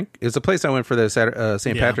with your drink. It's a place I went for the St.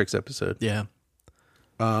 Yeah. Patrick's episode. Yeah.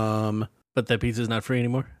 No, But that pizza's not free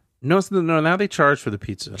anymore? no, now they charge for the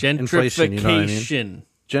pizza. Inflation, you know what I mean?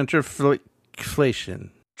 Gentriflation.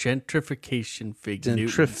 Gentrification Fig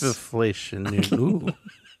Newtons. Gentriflation. Ooh.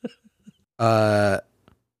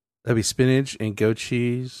 That'd be spinach and goat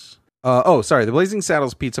cheese. Sorry. The Blazing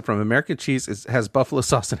Saddles pizza from American Cheese has buffalo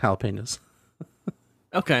sauce and jalapenos.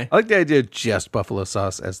 Okay. I like the idea of just buffalo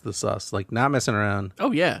sauce as the sauce. Like, not messing around.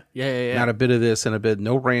 Oh, yeah. Yeah. Not a bit of this and a bit.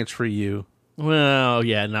 No ranch for you. Well,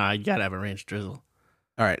 yeah, no, you gotta have a ranch drizzle.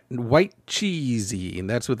 All right. White cheesy. And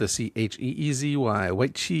that's with a CHEEZY.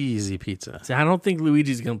 White cheesy pizza. See, I don't think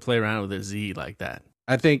Luigi's gonna play around with a Z like that.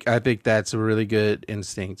 I think that's a really good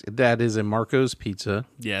instinct. That is a Marco's pizza.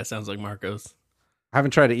 Yeah, it sounds like Marco's. I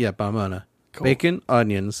haven't tried it yet, but I'm gonna. Cool. Bacon,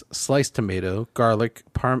 onions, sliced tomato, garlic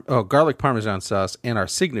parmesan sauce, and our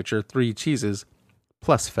signature 3 cheeses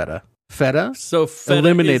plus feta. Feta So feta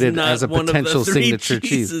eliminated is not as a one of the potential three signature cheese.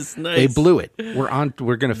 cheeses. They Nice. blew it. We're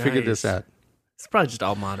going to figure this Nice. out. It's probably just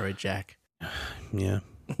all Monterey Jack. Yeah.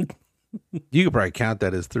 You could probably count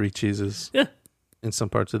that as 3 cheeses Yeah. in some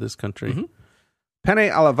parts of this country. Penne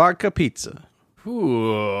alla vodka pizza.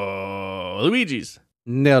 Ooh, Luigi's.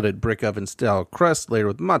 Nailed it. Brick oven style crust layered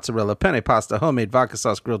with mozzarella, penne pasta, homemade vodka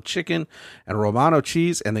sauce, grilled chicken, and Romano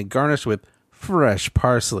cheese, and then garnished with fresh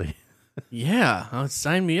parsley. Yeah,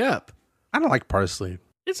 sign me up. I don't like parsley.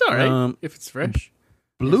 It's all right Um, if it's fresh.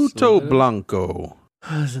 Bluto Blanco.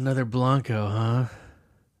 There's another Blanco, huh?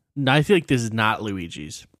 No, I feel like this is not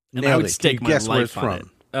Luigi's. And I Nailed would it. Can stake you my guess where it's life on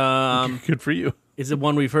from? it. Good for you. Is it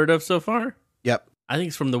one we've heard of so far? Yep. I think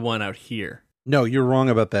it's from the one out here. No, you're wrong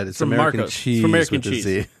about that. It's From American Marcos. cheese. It's from American with a cheese.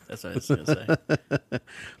 Z. That's what I was going to say.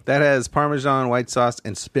 That has Parmesan, white sauce,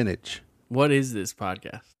 and spinach. What is this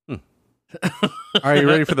podcast? Are you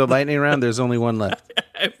ready for the lightning round? There's only one left.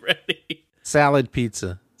 I'm ready. Salad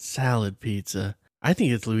pizza. Salad pizza. I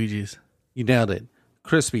think it's Luigi's. You nailed it.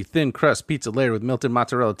 Crispy, thin crust pizza layered with melted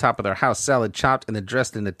mozzarella, top of their house salad, chopped and then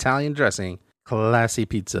dressed in Italian dressing. Classy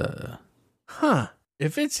pizza. Huh.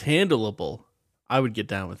 If it's handleable, I would get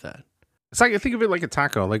down with that. It's like, I think of it like a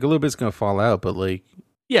taco. Like a little bit's going to fall out, but like,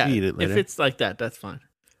 Yeah, eat it later. if it's like that, that's fine.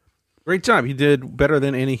 great job. You did better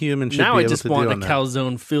than any human should Now be I able just to want do a on that.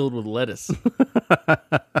 calzone filled with lettuce.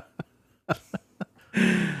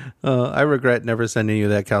 I regret never sending you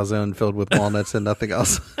that calzone filled with walnuts and nothing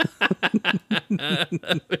else.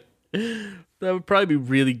 That would probably be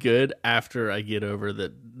really good after I get over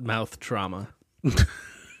the mouth trauma.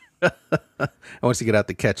 Once you get out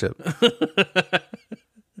the ketchup.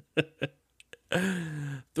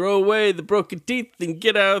 Throw away the broken teeth and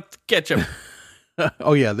get out the ketchup.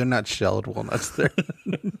 Oh, yeah, they're not shelled walnuts. They're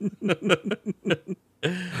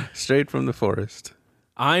straight from the forest.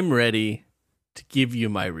 I'm ready to give you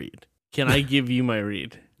my read. Can I give you my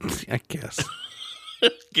read? I guess.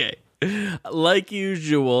 Okay. Like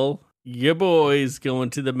usual, your boy's going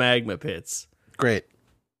to the magma pits. Great.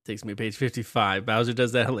 Takes me to page 55. Bowser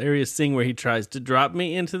does that hilarious thing where he tries to drop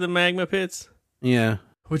me into the magma pits, Yeah.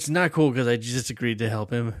 which is not cool because I just agreed to help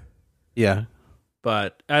him. Yeah.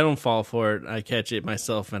 But I don't fall for it. I catch it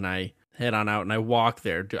myself and I head on out and I walk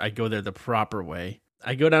there. I go there the proper way.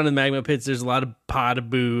 I go down to the magma pits. There's a lot of pot of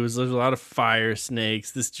booze. There's a lot of fire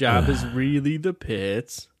snakes. This job is really the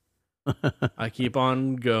pits. I keep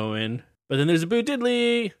on going. But then there's a boo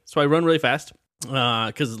diddly. So I run really fast.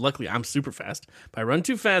 Because luckily I'm super fast. But I run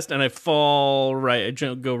too fast and I fall right.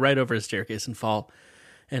 I go right over a staircase and fall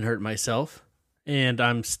and hurt myself. And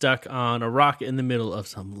I'm stuck on a rock in the middle of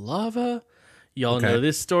some lava. Y'all Okay. know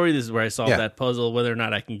this story. This is where I solved Yeah. that puzzle, whether or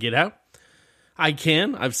not I can get out. I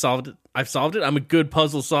can. I've solved it. I'm a good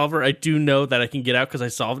puzzle solver. I do know that I can get out because I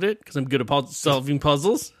solved it, because I'm good at solving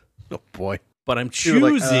puzzles. Oh, boy. But I'm You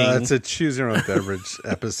were choosing. like, it's a choose your own beverage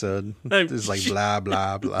episode. I'm It's like blah,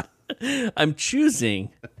 blah, blah. I'm choosing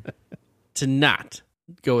to not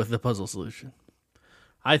go with the puzzle solution.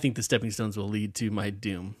 I think the stepping stones will lead to my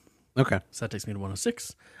doom. Okay. So that takes me to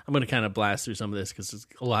 106. I'm going to kind of blast through some of this because there's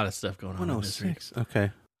a lot of stuff going on in this read. 106.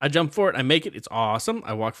 Okay. I jump for it. I make it. It's awesome.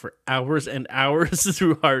 I walk for hours and hours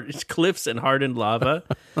through hard cliffs and hardened lava.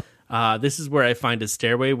 This is where I find a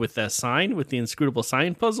stairway with a sign, with the inscrutable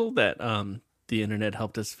sign puzzle that the internet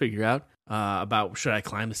helped us figure out about should I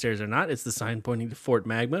climb the stairs or not. It's the sign pointing to Fort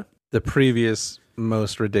Magma. The previous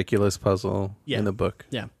most ridiculous puzzle Yeah. in the book.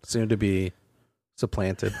 Yeah. Soon to be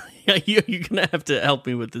supplanted. Yeah, you're gonna have to help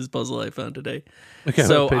me with this puzzle I found today. Okay.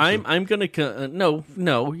 So what page I'm gonna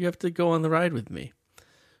no, you have to go on the ride with me.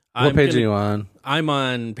 What page are you on? I'm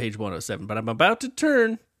on page 107, but I'm about to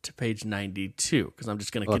turn to page 92 because I'm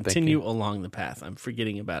just going to thank continue along the path. I'm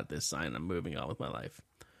forgetting about this sign. I'm moving on with my life.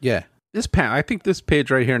 Yeah. This path, I think this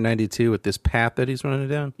page right here, 92, with this path that he's running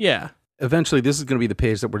down, Yeah. eventually this is going to be the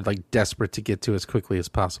page that we're like desperate to get to as quickly as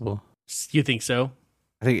possible. You think so?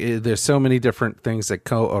 I think there's so many different things that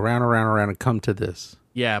go around and come to this.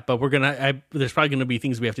 Yeah, but there's probably going to be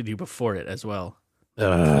things we have to do before it as well.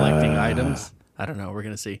 Collecting items. I don't know. We're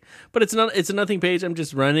going to see. But it's a nothing page. I'm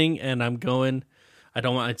just running and I'm going. I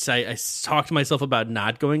don't want to I talk to myself about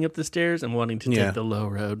not going up the stairs and wanting to take the low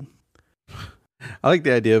road. I like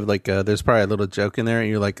the idea of like, there's probably a little joke in there and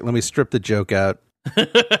you're like, let me strip the joke out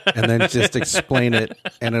and then just explain it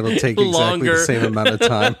and it'll take exactly Longer. the same amount of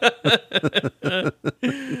time.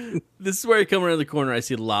 This is where I come around the corner. I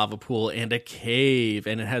see a lava pool and a cave,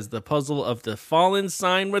 and it has the puzzle of the fallen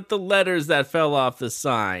sign with the letters that fell off the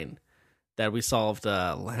sign that we solved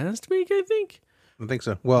last week, I think. I think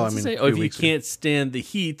so. Well, What's it say? a few If you weeks ago. can't stand the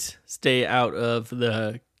heat, stay out of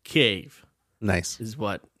the cave. Nice. Is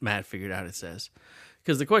what Matt figured out. It says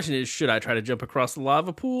Because the question is, should I try to jump across the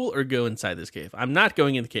lava pool or go inside this cave? I'm not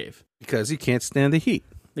going in the cave. Because you can't stand the heat.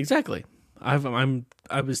 Exactly. I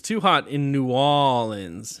was too hot in New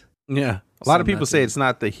Orleans. Yeah. A So lot of I'm people not say doing- it's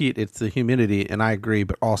not the heat, it's the humidity, and I agree,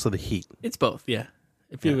 but also the heat. It's both, yeah.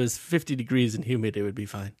 If it was 50 degrees and humid, it would be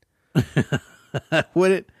fine.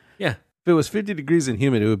 Would it? Yeah, If it was 50 degrees and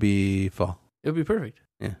humid, it would be fall. it would be perfect.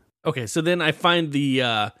 Yeah. Okay, so then I find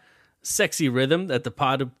the sexy rhythm that the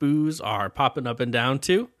pot of booze are popping up and down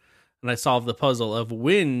to, and I solve the puzzle of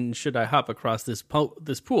when should I hop across this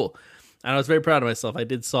pool. And I was very proud of myself. I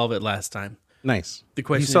did solve it last time. Nice. The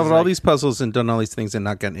question You solved is, all like- these puzzles and done all these things and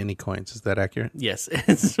not gotten any coins. Is that accurate? Yes,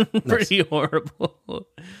 it's pretty horrible.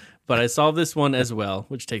 But I solved this one as well,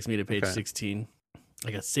 which takes me to page Okay. 16.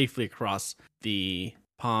 I got safely across the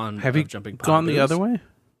pond Have of you jumping pot gone of the booze. other way?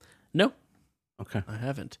 No, Okay. I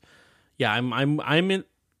haven't. Yeah, I'm in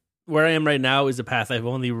where I am right now is a path I've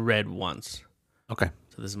only read once. Okay.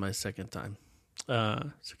 So this is my second time.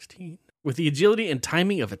 16. With the agility and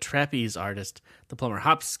timing of a trapeze artist, the plumber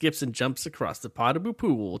hops, skips, and jumps across the Pottaboo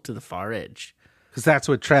pool to the far edge. Because that's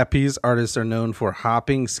what trapeze artists are known for: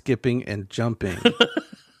 hopping, skipping, and jumping.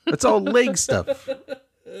 That's all leg stuff.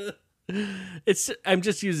 I'm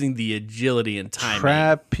just using the agility and timing.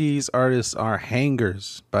 Trapeze artists are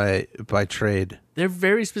hangers by trade. They're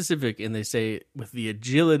very specific, and they say with the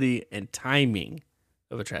agility and timing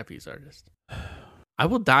of a trapeze artist. I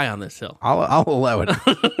will die on this hill. I'll allow it.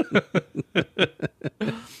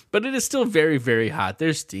 But it is still very, very hot.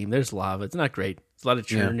 There's steam. There's lava. It's not great. It's a lot of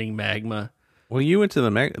churning magma. Well, you went to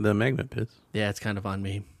the magma pits. Yeah, it's kind of on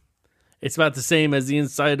me. It's about the same as the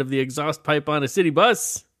inside of the exhaust pipe on a city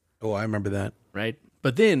bus, Oh, I remember that. right?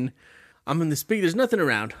 But then I'm in this big, there's nothing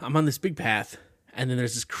around. I'm on this big path, and then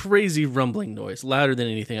there's this crazy rumbling noise, louder than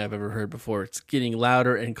anything I've ever heard before. It's getting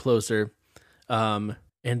louder and closer.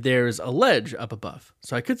 And there's a ledge up above.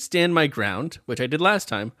 So I could stand my ground, which I did last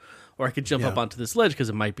time, or I could jump up onto this ledge because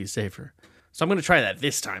it might be safer. So I'm going to try that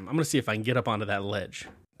this time. I'm going to see if I can get up onto that ledge.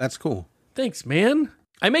 That's cool. Thanks, man.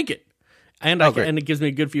 I make it, and Oh, great. and it gives me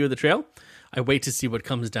a good view of the trail. I wait to see what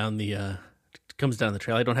comes down the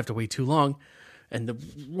trail. I don't have to wait too long, and the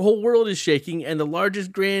whole world is shaking. And the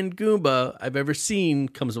largest Grand Goomba I've ever seen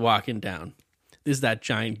comes walking down. This is that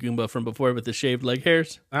giant Goomba from before with the shaved leg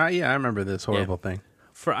hairs. Yeah, I remember this horrible thing.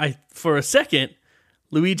 For a second,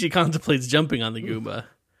 Luigi contemplates jumping on the Goomba,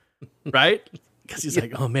 right? Because he's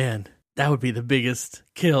like, "Oh man, that would be the biggest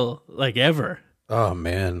kill like ever." Oh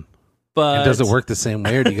man, But it doesn't work the same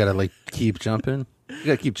way. Or do you gotta like keep jumping? You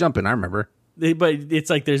gotta keep jumping. I remember. But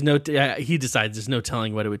it's like there's no. He decides there's no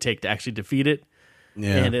telling what it would take to actually defeat it,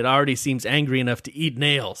 Yeah, and it already seems angry enough to eat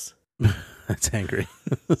nails. that's angry.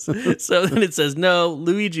 So then it says, "No,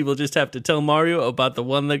 Luigi will just have to tell Mario about the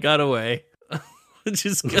one that got away," which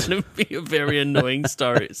is going to be a very annoying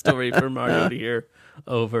story for Mario to hear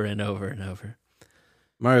over and over and over.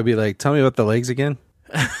 Mario would be like, "Tell me about the legs again."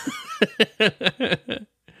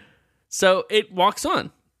 So it walks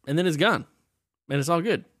on, and then it's gone, and it's all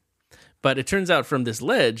good. But it turns out from this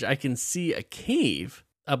ledge, I can see a cave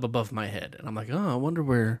up above my head, and I'm like, "Oh, I wonder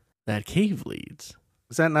where that cave leads."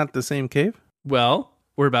 Is that not the same cave? Well,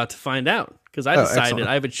 we're about to find out because I Oh, decided excellent.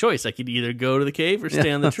 I have a choice. I could either go to the cave or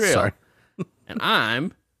stay on the trail. Sorry. And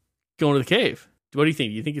I'm going to the cave. What do you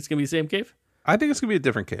think? Do you think it's going to be the same cave? I think it's gonna be a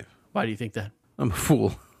different cave. Why do you think that? I'm a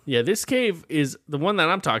fool. Yeah, this cave is the one that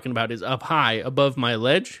I'm talking about is up high above my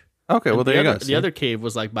ledge. Okay, well And there you the go. other, the other cave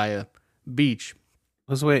was like by a beach. it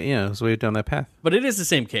was way down that path. But it is the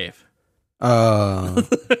same cave. Uh,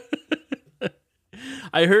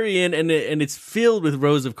 I hurry in and it's filled with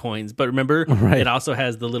rows of coins. But remember, Right. it also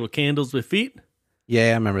has the little candles with feet.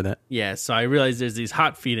 yeah, I remember that. Yeah, so I realize there's these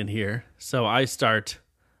hot feet in here. So I start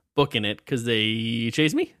booking it because they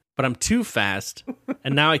chase me. But I'm too fast.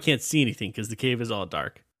 And now I can't see anything because the cave is all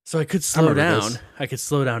dark. So I could slow remember down. this. I could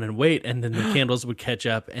slow down and wait. And then the candles would catch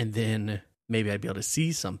up. And then maybe I'd be able to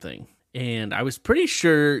see something. And I was pretty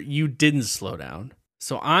sure you didn't slow down.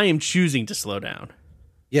 So I am choosing to slow down.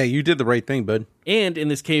 Yeah, you did the right thing, bud. And in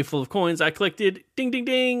this cave full of coins, I collected, ding, ding,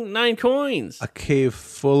 ding, 9 coins. A cave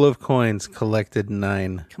full of coins, collected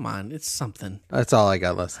 9. Come on, it's something. That's all I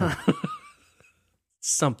got last time.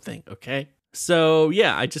 Something, okay? So,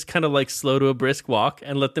 yeah, I just kind of like slow to a brisk walk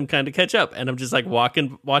and let them kind of catch up. And I'm just like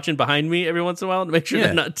watching behind me every once in a while to make sure Yeah.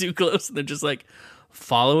 they're not too close. And they're just like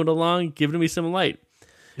following along, giving me some light.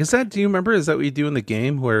 Do you remember, is that what you do in the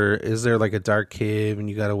game? Where is there like a dark cave and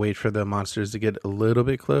you got to wait for the monsters to get a little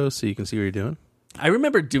bit close so you can see what you're doing? I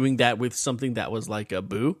remember doing that with something that was like a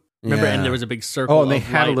boo. Remember? Yeah. And there was a big circle. Oh, and they of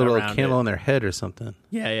had a light little around candle it. on their head or something.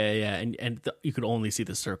 Yeah. And you could only see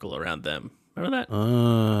the circle around them. Remember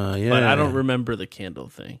that? Yeah. But I don't remember the candle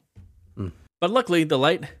thing. But luckily, the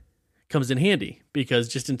light comes in handy because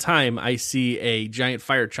just in time, I see a giant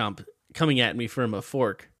fire chomp coming at me from a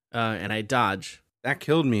fork, and I dodge. That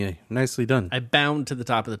killed me. Nicely done. I bound to the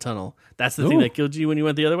top of the tunnel. That's the thing that killed you when you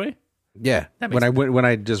went the other way? Yeah. That makes When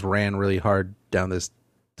I just ran really hard down this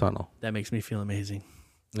tunnel. That makes me feel amazing.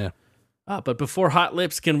 Yeah. But before Hot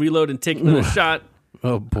Lips can reload and take another shot,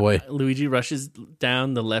 Oh boy. Luigi rushes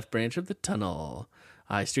down the left branch of the tunnel.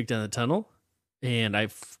 I streak down the tunnel, and I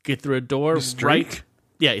get through a door right.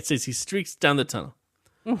 Yeah, it says he streaks down the tunnel.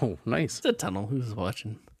 Oh, nice. It's a tunnel. Who's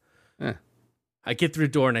watching? Yeah. I get through a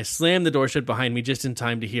door, and I slam the door shut behind me just in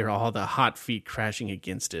time to hear all the hot feet crashing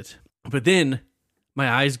against it. But then my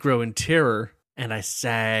eyes grow in terror, and I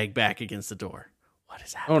sag back against the door. What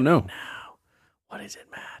is happening Oh no. now? What is it,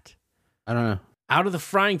 Matt? I don't know. Out of the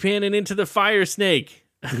frying pan and into the fire snake.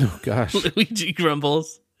 Oh gosh. Luigi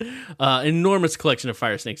grumbles. Enormous collection of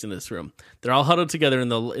fire snakes in this room. They're all huddled together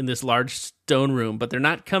in this large stone room, but they're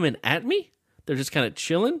not coming at me. They're just kind of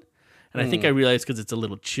chilling. And I think I realized because it's a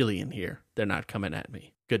little chilly in here, they're not coming at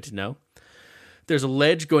me. Good to know. There's a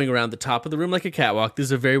ledge going around the top of the room like a catwalk. This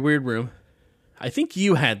is a very weird room. I think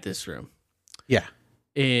you had this room. Yeah.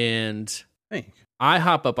 And Hey. I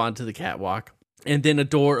hop up onto the catwalk. And then a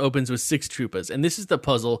door opens with 6 Troopas. And this is the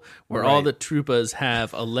puzzle where all the Troopas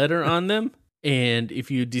have a letter on them. And if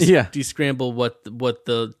you descramble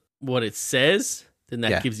what it says, then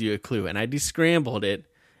that gives you a clue. And I descrambled it,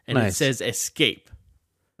 and it says escape.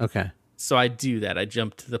 Okay. So I do that. I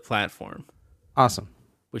jump to the platform, Awesome.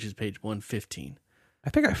 which is page 115. I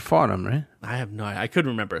think I fought him, right? I have no idea. I couldn't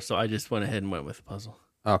remember, so I just went ahead and went with the puzzle.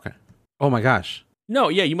 Okay. Oh my gosh. No,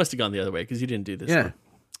 yeah, you must have gone the other way because you didn't do this Yeah.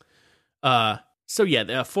 one. So yeah,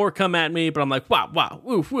 the 4 come at me, but I'm like, wow,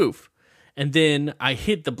 woof, woof. And then I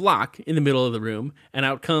hit the block in the middle of the room, and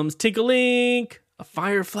out comes Tinkalink, a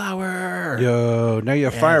fire flower. Yo, now you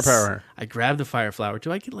have firepower. I grabbed the fire flower.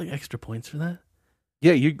 Do I get like extra points for that?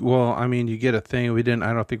 Yeah, you get a thing.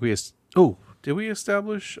 I don't think we did we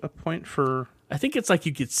establish a point for I think it's like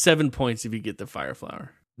you get 7 points if you get the fire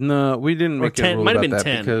flower. No, we didn't make a 10. rule Might have about been that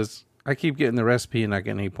 10. because I keep getting the recipe and not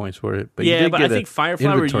getting any points for it. But you Yeah, did but get I think fire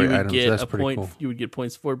flower you inventory would items. get That's a pretty point. cool. You would get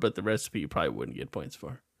points for, but the recipe you probably wouldn't get points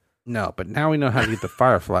for. No, but now we know how to get the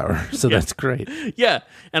fire flower, so that's great. Yeah,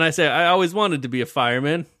 and I say I always wanted to be a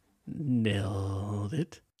fireman. Nailed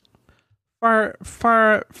it.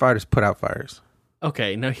 Fighters put out fires.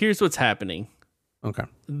 Okay, now here's what's happening. Okay.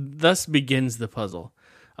 Thus begins the puzzle.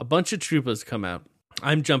 A bunch of Troopas come out.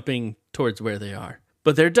 I'm jumping towards where they are.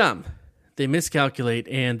 But they're dumb. They miscalculate,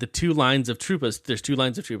 and the 2 lines of Troopas, there's 2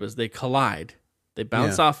 lines of Troopas, they collide. They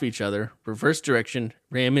bounce off each other, reverse direction,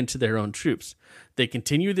 ram into their own troops. They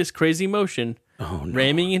continue this crazy motion,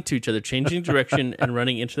 ramming into each other, changing direction, and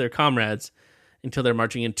running into their comrades until they're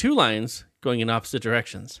marching in 2 lines, going in opposite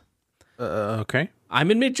directions. Okay.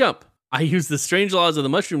 I'm in mid-jump. I use the strange laws of the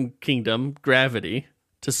Mushroom Kingdom, gravity,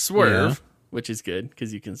 to swerve, which is good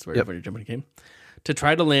because you can swerve when you're jumping a game, to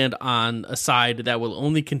try to land on a side that will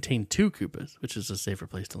only contain 2 Koopas, which is a safer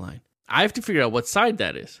place to land. I have to figure out what side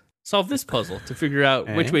that is. Solve this puzzle to figure out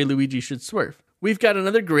which way Luigi should swerve. We've got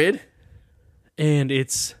another grid, and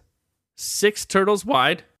it's 6 turtles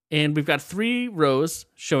wide, and we've got 3 rows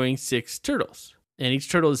showing 6 turtles. And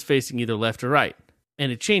each turtle is facing either left or right,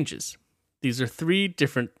 and it changes. These are 3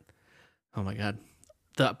 different... Oh my god.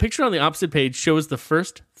 The picture on the opposite page shows the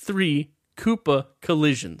first 3 Koopa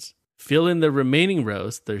collisions. Fill in the remaining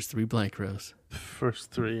rows. There's 3 blank rows.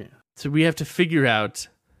 First 3. So we have to figure out,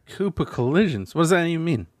 Koopa collisions. What does that even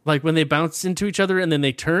mean? like when they bounce into each other and then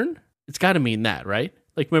they turn, it's got to mean that, right?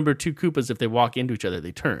 Like remember 2 Koopas, if they walk into each other,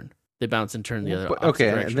 they turn. They bounce and turn the other opposite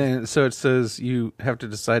Okay, direction. and then so it says you have to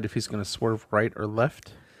decide if he's going to swerve right or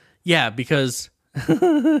left. Yeah, because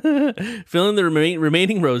fill in the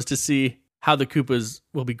remaining rows to see how the Koopas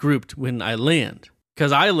will be grouped when I land.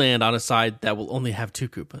 Because I land on a side that will only have 2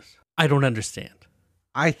 Koopas. I don't understand.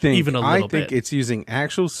 I think Even a little bit. it's using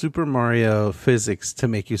actual Super Mario physics to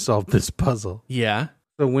make you solve this puzzle. Yeah.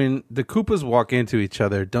 So when the Koopas walk into each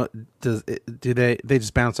other, do they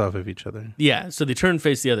just bounce off of each other? Yeah, so they turn and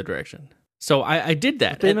face the other direction. So I did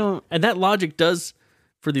that. They and, don't- and that logic does,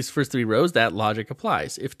 for these first 3 rows, that logic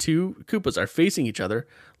applies. If 2 Koopas are facing each other,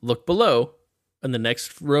 look below, and the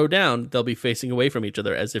next row down, they'll be facing away from each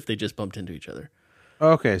other as if they just bumped into each other.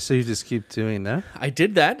 Okay, so you just keep doing that. I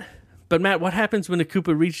did that. But Matt, what happens when a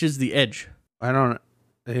Koopa reaches the edge? I don't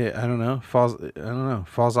know.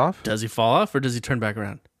 Falls off. Does he fall off or does he turn back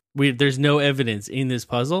around? There's no evidence in this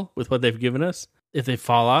puzzle with what they've given us if they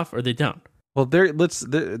fall off or they don't. Well, they're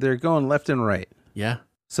going left and right, Yeah.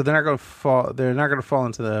 so they're not going to fall. They're not going to fall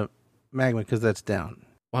into the magma because that's down.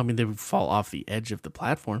 Well, I mean, they would fall off the edge of the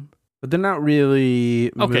platform. But they're not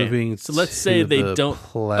really Okay, moving. so let's to say they the don't.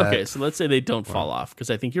 Okay, so let's say they don't fall off, because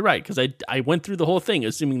I think you're right. Because I went through the whole thing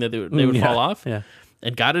assuming that they would fall off, Yeah.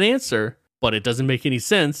 and got an answer, but it doesn't make any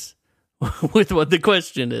sense with what the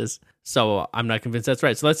question is. So I'm not convinced that's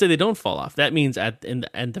right. So let's say they don't fall off. That means at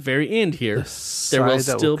the very end here, there will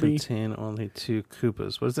Side that still be contain only 2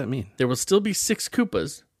 Koopas. What does that mean? there will still be 6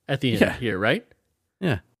 Koopas at the end Yeah. here, right?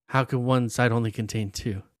 Yeah. How can one side only contain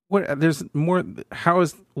 2? What? There's more.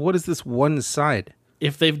 What is this one side?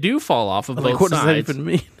 If they do fall off of Like, both what does that sides, even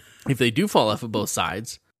mean? if they do fall off of both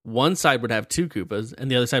sides, one side would have 2 Koopas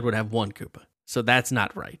and the other side would have 1 Koopa. So that's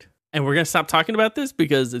not right. And we're going to stop talking about this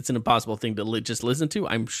because it's an impossible thing to just listen to,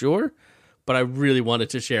 I'm sure. But I really wanted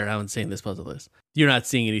to share how insane this puzzle is. You're not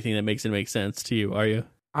seeing anything that makes it make sense to you, are you?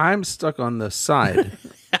 I'm stuck on the side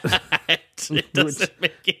It doesn't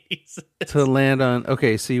make any sense. to land on.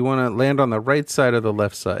 Okay, so you want to land on the right side or the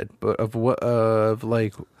left side, but of what? Of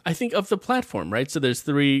like. I think of the platform, right? So there's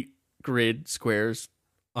 3 grid squares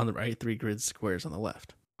on the right, 3 grid squares on the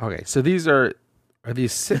left. Okay, so these are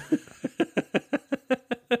these?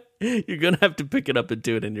 You're going to have to pick it up and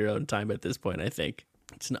do it in your own time at this point, I think.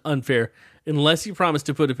 It's an unfair, unless you promise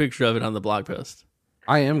to put a picture of it on the blog post.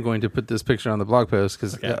 I am going to put this picture on the blog post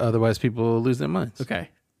because Okay. otherwise people will lose their minds. Okay.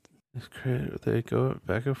 They go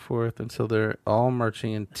back and forth until they're all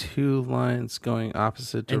marching in 2 lines going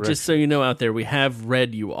opposite And directions. just so you know out there, we have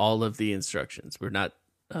read you all of the instructions. We're not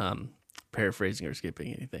paraphrasing or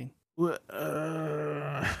skipping anything. What?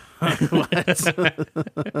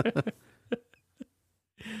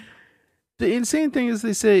 The insane thing is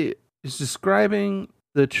they say it's describing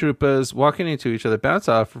the troopas walking into each other, bounce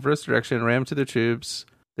off, reverse direction, ram to the troops.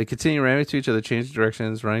 They continue ramming to each other, change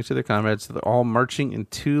directions, running to their comrades. So they're all marching in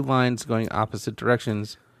 2 lines going opposite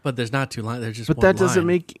directions. But there's not 2 lines. There's just But one that doesn't line.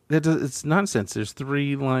 make that. It's nonsense. There's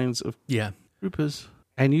 3 lines of Yeah. troopas,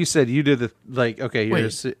 and you said you did the okay. You're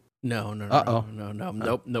Wait. No. Uh-oh.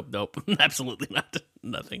 Nope. Absolutely not.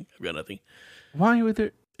 Nothing. I've got nothing. why would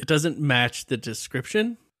there It doesn't match the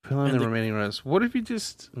description. fill in And the the- remaining rows? What if you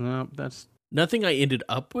just no? That's Nothing I ended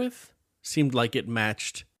up with seemed like it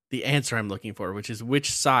matched the answer I'm looking for, which is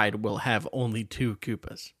which side will have only 2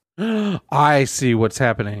 Koopas. I see what's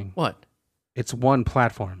happening. What? It's one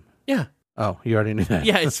platform. Yeah. Oh, you already knew that.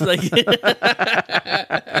 Yeah, it's like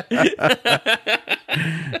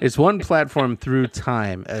It's one platform through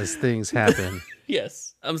time as things happen.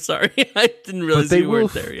 yes. I'm sorry. I didn't realize they you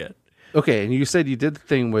weren't will there yet. Okay, and you said you did the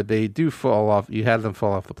thing where they do fall off. You had them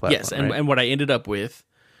fall off the platform. Yes, and, right? and what I ended up with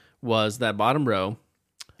was that bottom row.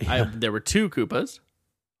 There were 2 Koopas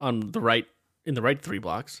on the right, in the right 3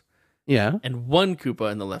 blocks, yeah. and 1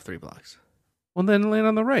 Koopa in the left 3 blocks. Well, then land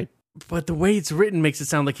on the right. But the way it's written makes it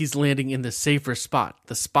sound like he's landing in the safer spot,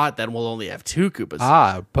 the spot that will only have 2 Koopas.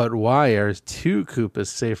 Ah, but why are 2 Koopas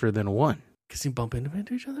safer than 1? Because you bump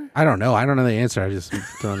into each other? I don't know. I don't know the answer. I'm just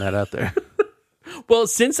throwing that out there. Well,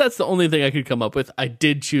 since that's the only thing I could come up with, I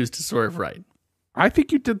did choose to swerve right. I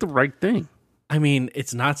think you did the right thing. I mean,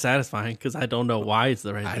 it's not satisfying because I don't know why it's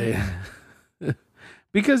the right thing.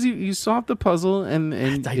 Because you solved the puzzle and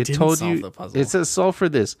I it didn't told solve you the puzzle. it says solve for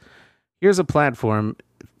this. Here's a platform,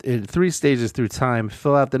 3 stages through time.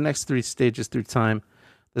 Fill out the next 3 stages through time.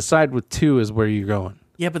 The side with 2 is where you're going.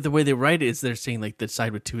 Yeah, but the way they write it is they're saying like the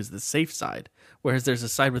side with 2 is the safe side, whereas there's a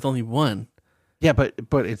side with only 1. Yeah, but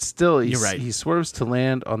it's still You're right. He swerves to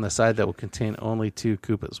land on the side that will contain only 2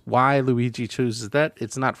 Koopas. Why Luigi chooses that?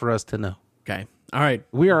 It's not for us to know. Okay. All right.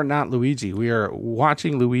 We are not Luigi. We are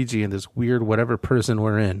watching Luigi in this weird whatever person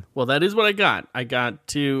we're in. Well, that is what I got. I got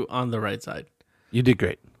 2 on the right side. You did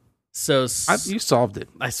great. So You solved it.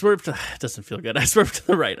 I swerved. It doesn't feel good. I swerved to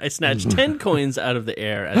the right. I snatched 10 coins out of the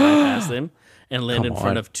air as I passed them and landed in Come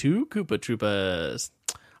front on. of 2 Koopa Troopas.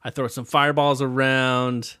 I throw some fireballs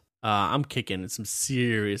around. I'm kicking some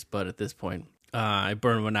serious butt at this point. I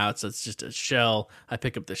burn one out, so it's just a shell. I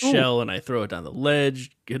pick up the shell and I throw it down the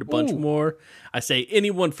ledge, get a bunch more. I say,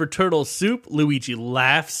 anyone for turtle soup? Luigi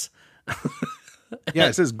laughs. Yeah,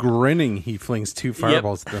 it says grinning. He flings 2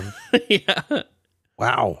 fireballs at them. Yeah.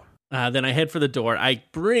 Wow. Then I head for the door. I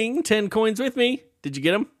bring 10 coins with me. Did you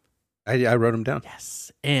get them? I wrote him down.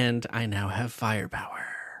 Yes. And I now have firepower.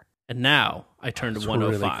 And now I turn to It's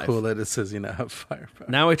 105. really cool that it says you now have firepower.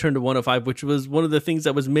 Now I turn to 105, which was one of the things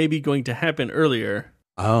that was maybe going to happen earlier,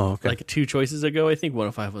 Oh, okay. like 2 choices ago. I think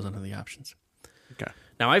 105 was one of the options. Okay.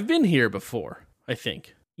 Now I've been here before, I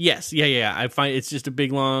think. Yes, yeah. I find it's just a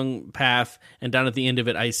big long path, and down at the end of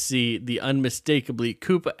it, I see the unmistakably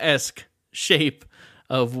Koopa-esque shape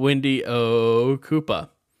of Wendy O. Koopa.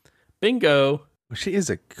 Bingo. She is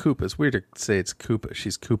a Koopa. It's weird to say it's Koopa.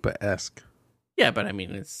 She's Koopa-esque. Yeah, but I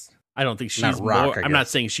mean, I don't think she's Not rock, more. I I'm not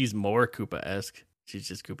guess. saying she's more Koopa-esque. She's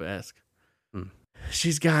just Koopa-esque. Hmm.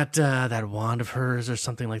 She's got that wand of hers or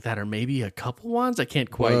something like that, or maybe a couple wands. I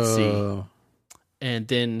can't quite see. Whoa. And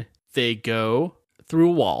then they go through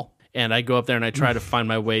a wall, and I go up there and I try to find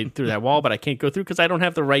my way through that wall, but I can't go through because I don't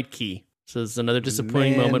have the right key. So it's another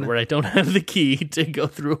disappointing Man. moment where I don't have the key to go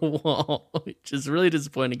through a wall, which is really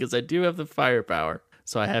disappointing because I do have the firepower.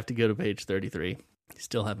 So I have to go to page 33.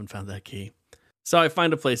 Still haven't found that key. So I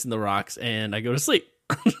find a place in the rocks and I go to sleep.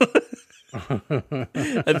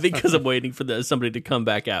 I think because I'm waiting for somebody to come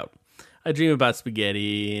back out. I dream about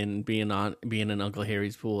spaghetti and being in Uncle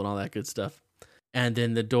Harry's pool and all that good stuff. And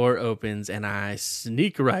then the door opens and I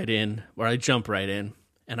sneak right in, or I jump right in,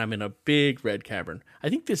 and I'm in a big red cavern. I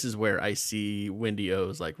think this is where I see Wendy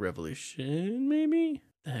O's like revolution, maybe?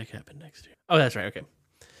 The heck happened next year? Oh, that's right. Okay.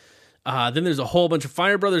 Then there's a whole bunch of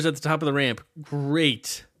fire brothers at the top of the ramp.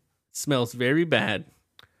 Great. Smells very bad.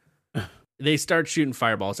 They start shooting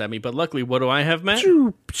fireballs at me, but luckily, what do I have, Matt?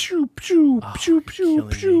 Pew, pew, pew, Oh, pew, you're pew, killing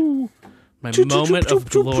pew. My Pew, pew, moment pew, of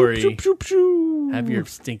pew, pew, glory. pew, pew, pew. Have your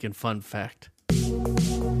stinking fun fact.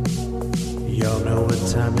 Y'all know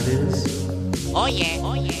what time it is? Oh yeah,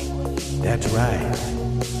 oh yeah. That's right.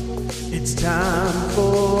 It's time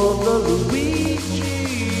for the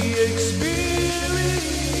Luigi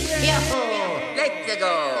Experience. Yahoo! Let's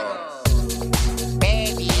go.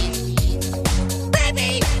 Baby.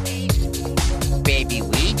 Baby. Baby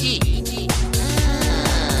Ouija.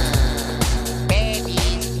 Baby.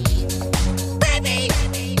 Baby.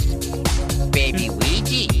 Baby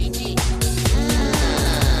Ouija.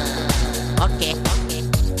 Okay.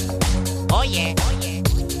 Oh yeah.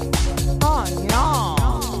 Oh no.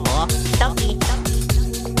 Oh, doggy.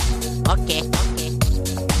 Okay.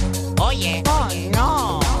 Oh yeah. Oh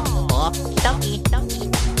no. Oh, doggy.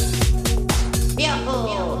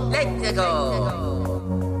 Yahoo! Let's go.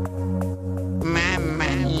 Mamma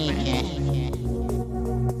mia.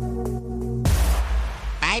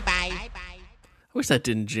 Bye bye. I wish that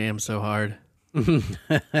didn't jam so hard.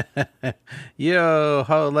 Yo,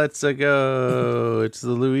 ho, let's go. It's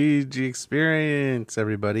the Luigi Experience,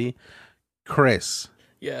 everybody. Chris,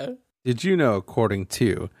 Yeah. did you know, according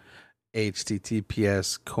to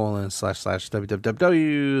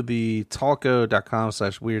https://www, the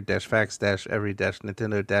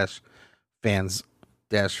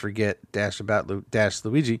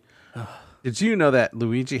talco.com/weird-facts-every-nintendo-fans-forget-about-Luigi, did you know that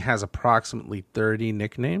Luigi has approximately 30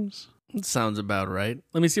 nicknames? That sounds about right.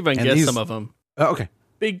 Let me see if I can And guess these- some of them. Oh, okay.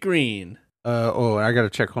 Big Green. Oh, I gotta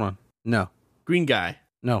check. Hold on. No. Green Guy.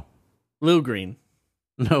 No. Lil Green.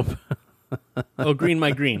 Nope. Oh, Green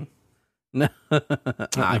My Green. No.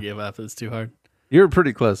 I give up. It's too hard. You're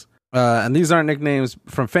pretty close. And these aren't nicknames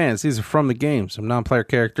from fans. These are from the game. Some non-player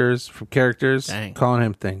characters, from characters, Dang. calling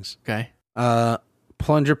him things. Okay.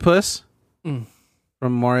 Plunger Puss Mm.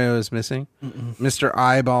 from Mario is Missing. Mm-mm. Mr.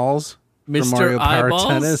 Eyeballs from Mr. Mario Power Eyeballs?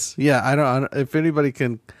 Tennis. Yeah, I don't. If anybody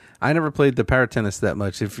can, I never played the Power Tennis that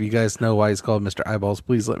much. If you guys know why he's called Mr. Eyeballs,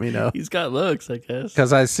 please let me know. He's got looks, I guess.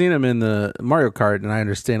 Because I've seen him in the Mario Kart, and I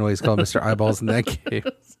understand why he's called Mr. Eyeballs in that game.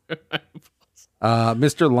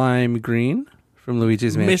 Mr. Lime Green from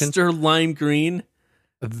Luigi's Mansion. Mr. Lime Green.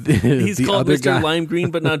 He's the called other Mr. guy- Lime Green,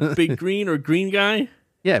 but not Big Green or Green Guy.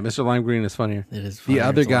 Yeah, Mr. Lime Green is funnier. It is The funnier.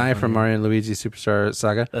 other It's a lot guy from funnier. Mario and Luigi Superstar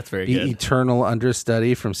Saga. That's very The good. Eternal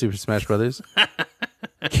Understudy from Super Smash Brothers.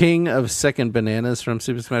 King of Second Bananas from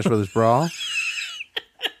Super Smash Brothers Brawl.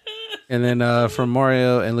 And then from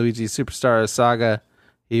Mario and Luigi Superstar Saga,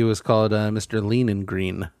 he was called Mr. Lean and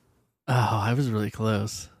Green. Oh, I was really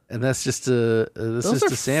close. And that's just a Those just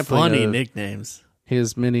are a sampling funny of nicknames.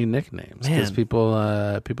 his many nicknames because Man. people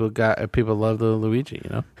love the Luigi, you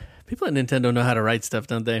know. People at Nintendo know how to write stuff,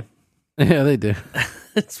 don't they? Yeah, they do.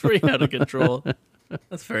 It's pretty out of control.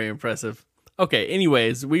 That's very impressive. Okay,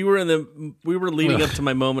 anyways, we were leading up to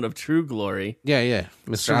my moment of true glory. Yeah. Mr.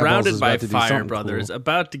 Eyeballs Surrounded is by about to do fire something brothers, cool.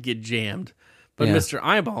 about to get jammed. But Yeah. Mr.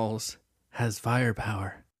 Eyeballs has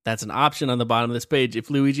firepower. That's an option on the bottom of this page. If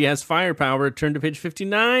Luigi has firepower, turn to page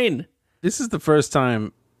 59. This is the first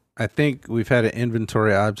time I think we've had an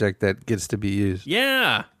inventory object that gets to be used.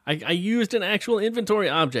 Yeah, I used an actual inventory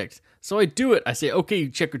object. So I do it. I say, okay, you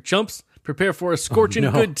checker chumps, prepare for a scorching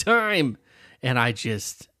no. good time. And I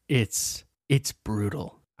just, it's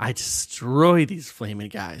brutal. I destroy these flaming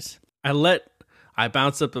guys. I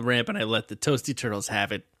bounce up the ramp and I let the Toasty Turtles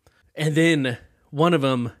have it. And then one of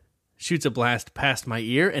them shoots a blast past my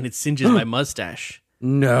ear and it singes my mustache.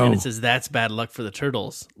 No. And it says, that's bad luck for the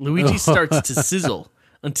turtles. Luigi starts to sizzle.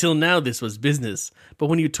 Until now, this was business. But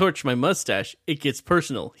when you torch my mustache, it gets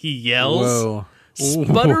personal. He yells. Whoa.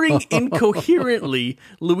 Sputtering incoherently,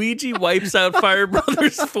 Luigi wipes out Fire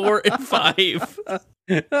Brothers 4 and 5.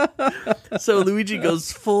 So Luigi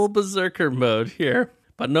goes full berserker mode here.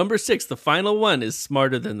 But number 6, the final one, is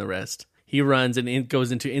smarter than the rest. He runs and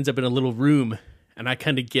ends up in a little room, and I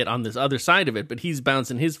kind of get on this other side of it, but he's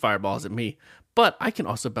bouncing his fireballs at me. But I can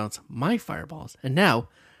also bounce my fireballs. And now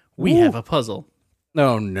we have a puzzle.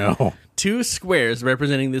 Oh, no. 2 squares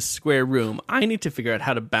representing this square room. I need to figure out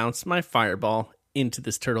how to bounce my fireball into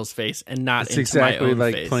this turtle's face and not It's into exactly my own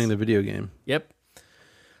like face. playing the video game. Yep.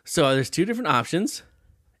 So there's 2 different options,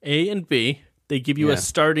 A and B. They give you Yeah. a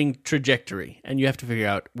starting trajectory, and you have to figure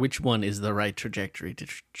out which one is the right trajectory to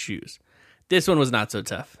choose. This one was not so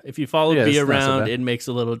tough. If you follow Yeah, B it's not so around, bad. it makes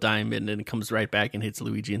a little diamond and it comes right back and hits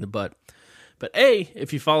Luigi in the butt. But A,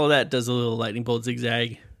 if you follow that, does a little lightning bolt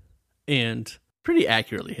zigzag and pretty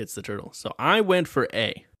accurately hits the turtle. So I went for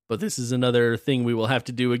A, but this is another thing we will have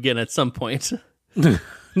to do again at some point.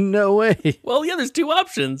 No way. Well, yeah, there's 2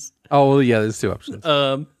 options. Oh, well, yeah, there's 2 options.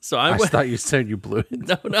 So I I went. thought you said you blew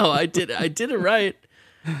it. No, I did it right.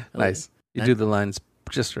 Nice. You do the lines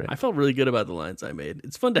just right. I felt really good about the lines I made.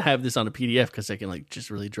 It's fun to have this on a PDF because I can like just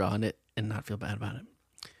really draw on it and not feel bad about it.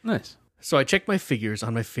 Nice. So I check my figures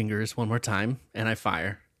on my fingers one more time and I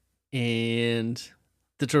fire. And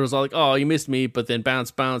the turtle's all like, oh, you missed me. But then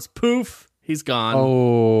bounce, bounce, poof, he's gone.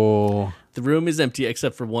 Oh. The room is empty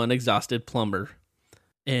except for one exhausted plumber.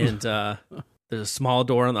 And there's a small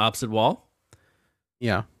door on the opposite wall.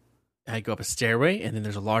 Yeah. I go up a stairway, and then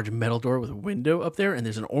there's a large metal door with a window up there, and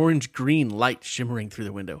there's an orange-green light shimmering through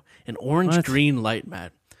the window. An orange-green light,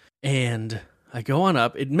 Matt. And I go on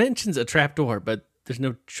up. It mentions a trap door, but there's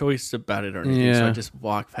no choice about it or anything, so I Yeah. just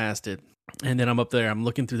walk past it. And then I'm up there. I'm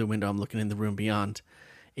looking through the window. I'm looking in the room beyond.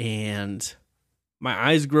 And my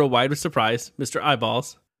eyes grow wide with surprise. Mr.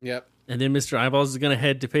 Eyeballs. Yep. And then Mr. Eyeballs is going to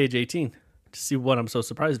head to page 18 to see what I'm so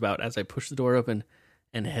surprised about as I push the door open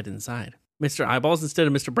and head inside. Mr. Eyeballs instead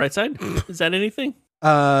of Mr. Brightside? Is that anything?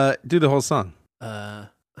 Do the whole song. How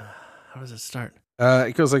does it start?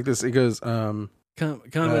 It goes like this. It goes, Coming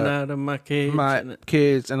out of my cage. my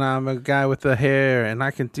kids and I'm a guy with the hair and I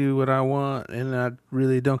can do what I want and I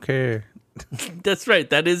really don't care. That's right.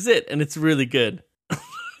 That is it. And it's really good.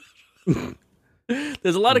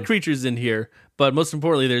 There's a lot of creatures in here, but most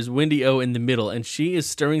importantly, there's Wendy O in the middle, and she is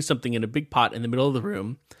stirring something in a big pot in the middle of the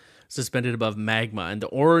room, suspended above magma. And the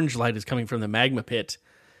orange light is coming from the magma pit,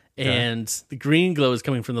 and the green glow is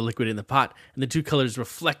coming from the liquid in the pot. And the 2 colors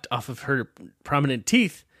reflect off of her prominent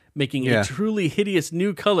teeth, making a truly hideous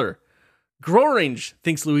new color. Grorange,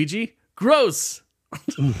 thinks Luigi. Gross!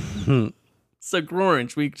 So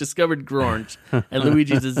Grorange, we discovered Grorange, and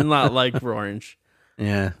Luigi does not like Grorange.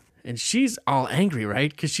 Yeah. And she's all angry,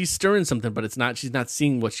 right? Because she's stirring something, but she's not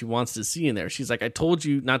seeing what she wants to see in there. She's like, I told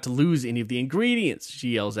you not to lose any of the ingredients, she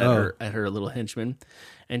yells at her little henchman.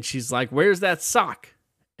 And she's like, where's that sock?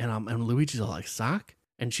 And Luigi's all like, sock?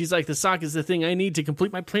 And she's like, the sock is the thing I need to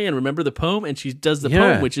complete my plan. Remember the poem? And she does the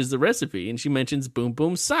poem, which is the recipe. And she mentions Boom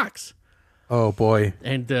Boom socks. Oh, boy.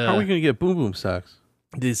 And How are we going to get Boom Boom socks?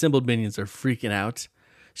 the assembled minions are freaking out.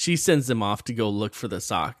 She sends them off to go look for the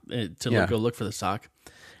sock, go look for the sock.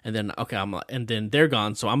 And then, and then they're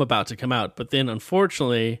gone, so I'm about to come out. But then,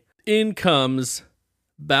 unfortunately, in comes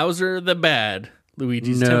Bowser the Bad,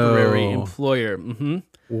 Luigi's temporary employer. Mm-hmm.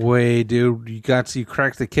 Wait, dude, you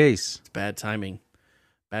cracked the case. It's bad timing.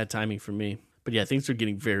 Bad timing for me. But yeah, things are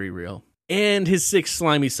getting very real. And his 6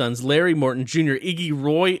 slimy sons, Larry Morton Jr., Iggy,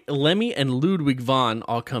 Roy, Lemmy, and Ludwig Von,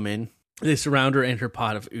 all come in. They surround her and her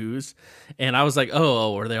pot of ooze. And I was like,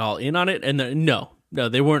 oh, are they all in on it? And no,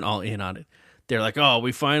 they weren't all in on it. They're like, oh,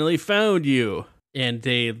 we finally found you. And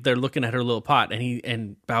they're looking at her little pot.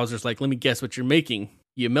 And Bowser's like, let me guess what you're making.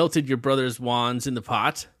 You melted your brother's wands in the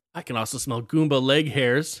pot. I can also smell Goomba leg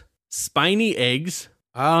hairs, spiny eggs,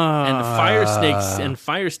 and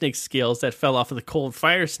fire snake scales that fell off of the cold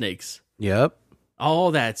fire snakes. Yep.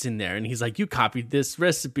 All that's in there. And he's like, you copied this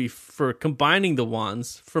recipe for combining the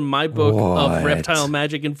wands from my book of reptile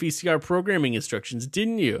magic and VCR programming instructions,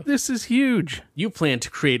 didn't you? This is huge. You plan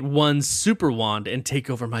to create one super wand and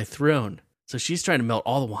take over my throne. So she's trying to melt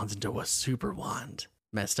all the wands into a super wand.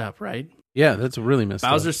 Messed up, right? Yeah, that's really messed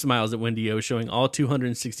up. Bowser smiles at Wendy O, showing all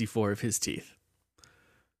 264 of his teeth.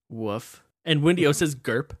 Woof. And Wendy O says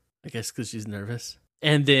Gerp, I guess because she's nervous.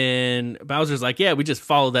 And then Bowser's like, yeah, we just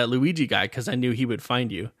followed that Luigi guy because I knew he would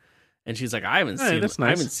find you. And she's like, I haven't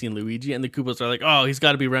seen Luigi. And the Koopas are like, oh, he's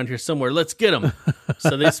got to be around here somewhere. Let's get him.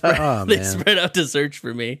 So they spread out to search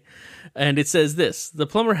for me. And it says this: the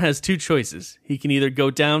plumber has 2 choices. He can either go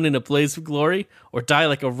down in a blaze of glory or die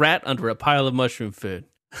like a rat under a pile of mushroom food.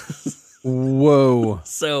 Whoa.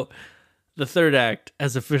 So The third act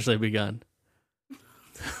has officially begun.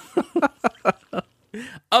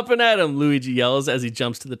 Up and at him, Luigi yells as he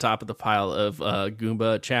jumps to the top of the pile of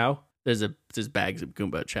Goomba Chow. There's bags of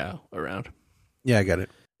Goomba Chow around. Yeah, I got it.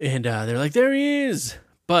 And they're like, there he is.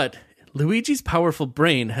 But Luigi's powerful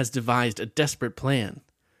brain has devised a desperate plan.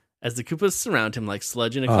 As the Koopas surround him like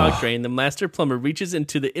sludge in a clogged drain, the Master Plumber reaches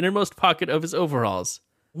into the innermost pocket of his overalls.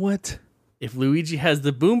 What? If Luigi has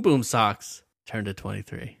the Boom Boom socks, turn to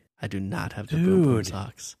 23. I do not have the Boom Boom Dude.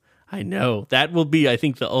 socks. I know. That will be, I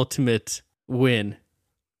think, the ultimate win.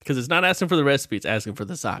 Because it's not asking for the recipe, it's asking for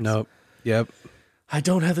the socks. Nope. Yep. I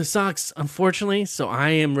don't have the socks, unfortunately, so I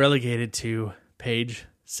am relegated to page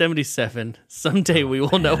 77. Someday we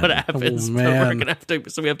will know what happens. Oh, But we're man. gonna have to,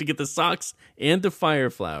 so we have to get the socks and the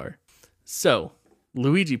fire flower. So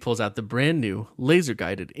Luigi pulls out the brand new,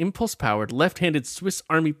 laser-guided, impulse-powered, left-handed Swiss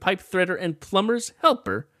Army pipe threader and plumber's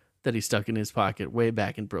helper that he stuck in his pocket way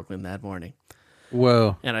back in Brooklyn that morning.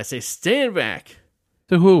 Whoa. And I say, stand back.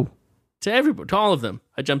 To who? To everybody, to all of them.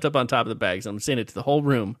 I jumped up on top of the bags. I'm saying it to the whole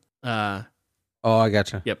room. Oh, I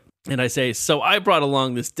gotcha. Yep. And I say, so I brought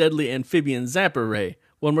along this deadly amphibian zapper ray.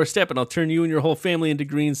 One more step and I'll turn you and your whole family into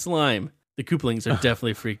green slime. The Koopalings are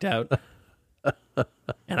definitely freaked out.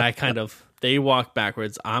 And they walk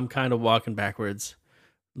backwards. I'm kind of walking backwards,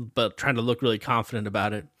 but trying to look really confident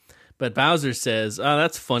about it. But Bowser says, oh,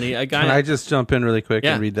 that's funny. Can I just jump in really quick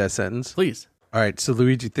Yeah. and read that sentence? Please. All right, so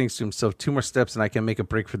Luigi thinks to himself, 2 more steps and I can make a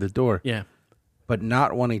break for the door. Yeah. But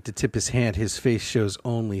not wanting to tip his hand, his face shows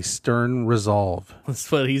only stern resolve,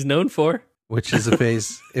 That's what he's known for. which is a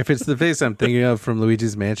face. If it's the face I'm thinking of from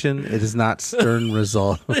Luigi's Mansion, it is not stern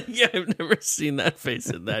resolve. Yeah, I've never seen that face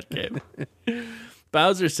in that game.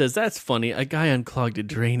 Bowser says, that's funny. A guy unclogged a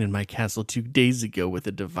drain in my castle 2 days ago with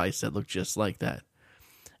a device that looked just like that.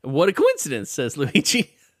 What a coincidence, says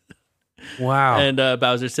Luigi. Wow. And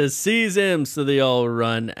Bowser says, seize him. So they all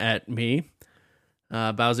run at me.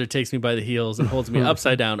 Bowser takes me by the heels and holds me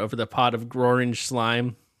upside down over the pot of orange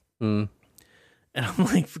slime. And I'm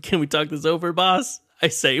like, can we talk this over, boss? I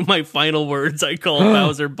say my final words. I call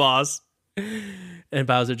Bowser boss. And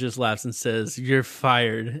Bowser just laughs and says, you're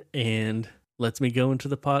fired. And lets me go into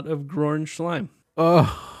the pot of orange slime.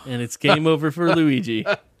 Oh, And it's game over for Luigi.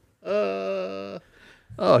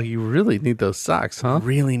 you really need those socks, huh?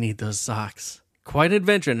 Really need those socks. Quite an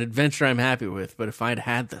adventure I'm happy with. But if I'd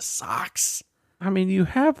had the socks, I mean, you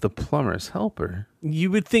have the plumber's helper.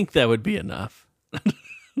 you would think that would be enough.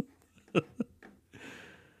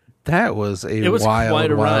 That was It was quite a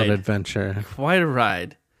wild ride. adventure. Quite a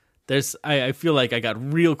ride. I feel like I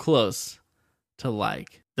got real close to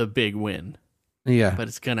like the big win, Yeah. but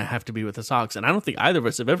it's gonna have to be with the socks, and I don't think either of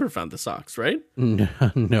us have ever found the socks, right?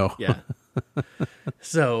 No. Yeah.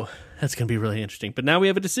 So that's gonna be really interesting. But now we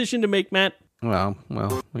have a decision to make, Matt. Well,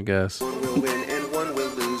 I guess. One will win and one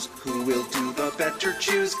will lose. Who will do the better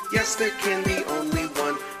choose? Yes, there can be only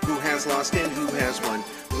one. Who has lost and who has won?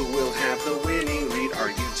 Who will have the winning lead? Are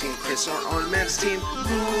you Team Chris or on Matt's team?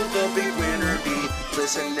 Who will the big winner be?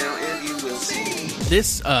 Listen now and you will see.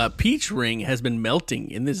 This peach ring has been melting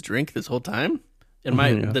in this drink this whole time,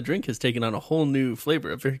 and the drink has taken on a whole new flavor,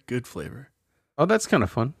 a very good flavor. Oh, that's kind of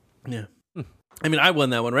fun. Yeah. I mean, I won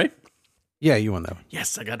that one, right? Yeah, you won that one.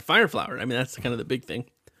 Yes, I got fire flower. I mean, that's kind of the big thing.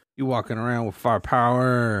 You walking around with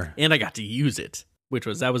firepower. And I got to use it,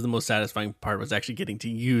 that was the most satisfying part, was actually getting to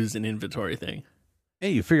use an inventory thing. Hey,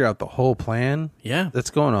 you figure out the whole plan Yeah. that's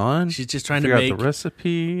going on. She's just trying to figure make out the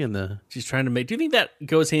recipe and the. She's trying to make. Do you think that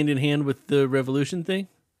goes hand in hand with the revolution thing?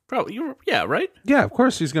 Probably. Yeah, right? Yeah, of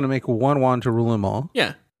course, she's going to make one wand to rule them all,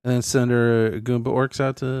 Yeah. and then send her Goomba orcs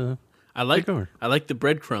out to. I like Take over. the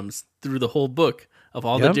breadcrumbs through the whole book of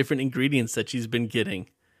all the Yep. different ingredients that she's been getting.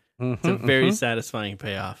 It's a very satisfying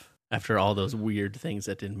payoff after all those weird things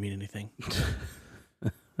that didn't mean anything.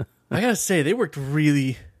 I gotta say, they worked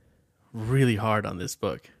really, really hard on this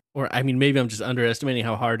book. Or, I mean, maybe I'm just underestimating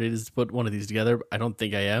how hard it is to put one of these together. I don't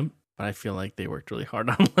think I am, but I feel like they worked really hard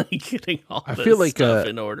on like getting all I this feel like, stuff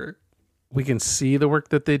in order. We can see the work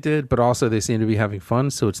that they did, but also they seem to be having fun,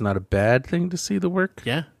 so it's not a bad thing to see the work.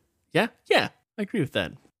 Yeah. I agree with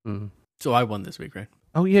that. Mhm. So I won this week, right?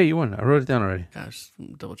 Oh, yeah, you won. I wrote it down already. Gosh,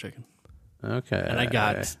 I'm double checking. Okay. And I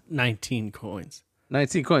got 19 coins.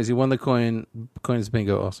 19 coins. You won the coins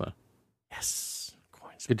bingo also. Yes.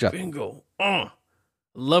 Coins Good job. bingo.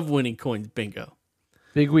 Love winning coins bingo.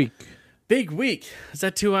 Big week. Big week. Is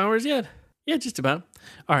that 2 hours yet? Yeah, just about.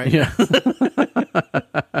 All right. Yeah.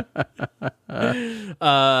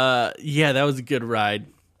 Yeah, that was a good ride.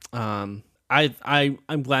 I'm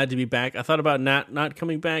glad to be back. I thought about not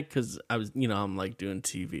coming back because I was, I'm like doing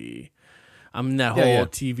TV. I'm in that whole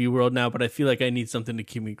TV world now, but I feel like I need something to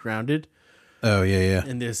keep me grounded. Oh yeah.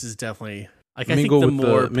 and this is definitely like I Mingle think with the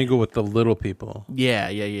more mingle with the little people. yeah.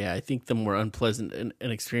 I think the more unpleasant an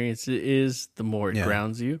experience it is, the more it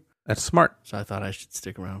grounds you. That's smart. So I thought I should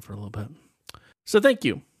stick around for a little bit. So thank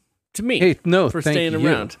you to me Hey, no, for thank staying you.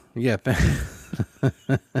 around. Yeah.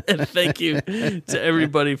 And thank you to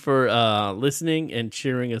everybody for listening and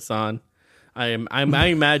cheering us on. I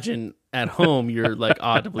imagine at home you're like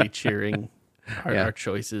audibly cheering our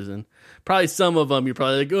choices, and probably some of them you're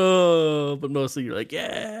probably like, oh, but mostly you're like,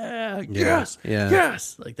 yes,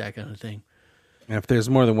 like that kind of thing. And if there's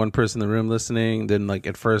more than one person in the room listening, then like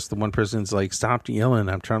at first the one person's like, stop yelling,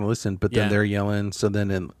 I'm trying to listen, but then they're yelling. So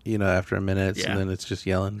then, after a minute, so then it's just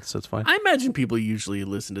yelling. So it's fine. I imagine people usually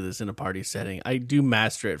listen to this in a party setting. I do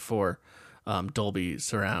master it for Dolby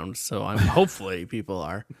Surround, so I'm hopefully people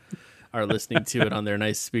are listening to it on their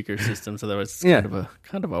nice speaker systems. Otherwise, it's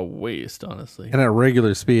kind of a waste, honestly. And at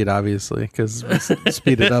regular speed, obviously, because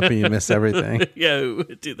speed it up and you miss everything. Yeah, we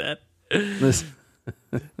would do that.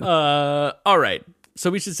 All right.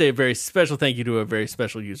 So we should say a very special thank you to a very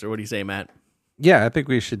special user. What do you say, Matt? Yeah, I think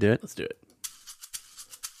we should do it. Let's do it.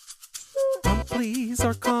 Please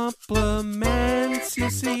are compliments you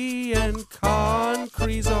see, and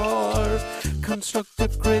concretes are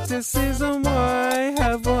constructive criticism. Why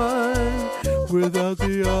have one without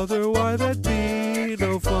the other? Why that be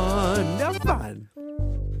no fun? No fun.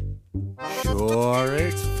 Sure,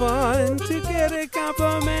 it's fun to get a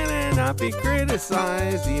compliment and not be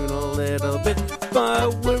criticized even a little bit.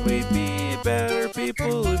 But would we be better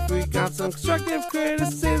people if we got some constructive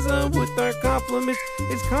criticism with our compliments?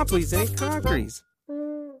 It's complies and concretes.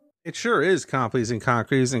 It sure is complies and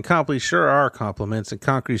concretes, and complies sure are compliments, and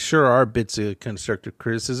concretes sure are bits of constructive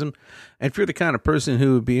criticism. And if you're the kind of person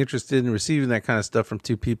who would be interested in receiving that kind of stuff from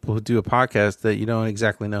two people who do a podcast that you don't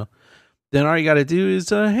exactly know, then all you got to do is,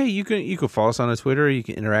 hey, you can follow us on a Twitter. You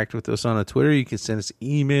can interact with us on a Twitter. You can send us an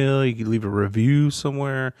email. You can leave a review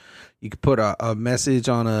somewhere. You can put a message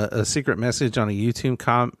on a secret message on a YouTube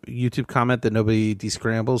comment that nobody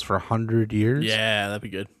descrambles for 100 years. Yeah, that'd be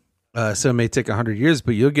good. So it may take 100 years,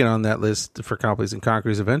 but you'll get on that list for complies and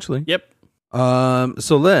concretes eventually. Yep.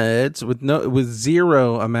 So let's, with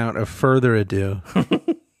zero amount of further ado,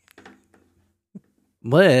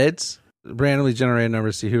 let's randomly generate a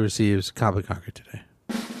number to see who receives Comply Concrete today.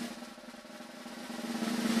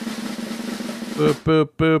 Boop, boop,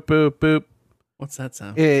 boop, boop, boop. What's that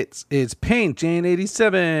sound? It's Paint Jane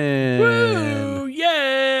 87. Woo,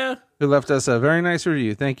 yeah. Who left us a very nice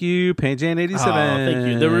review. Thank you, Paint Jane 87. Oh, thank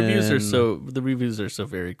you. The reviews are so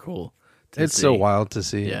very cool. It's so wild to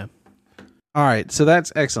see. Yeah. All right, so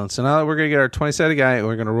that's excellent. So now that we're going to get our 20-sided guy,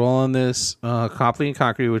 we're going to roll on this Comply and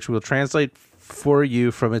Concrete, which we'll translate for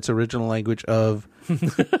you from its original language of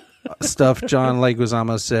stuff John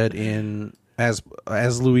Leguizamo said in as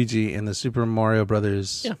Luigi in the Super Mario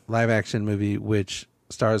Brothers live action movie, which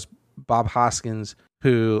stars Bob Hoskins,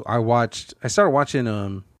 who I started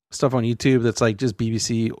watching stuff on YouTube that's like just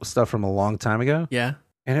BBC stuff from a long time ago. Yeah.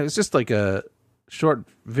 And it was just like a short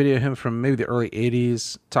video of him from maybe the early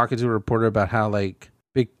 80s talking to a reporter about how like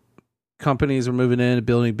big companies were moving in and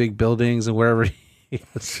building big buildings and wherever he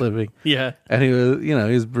was living. Yeah. And he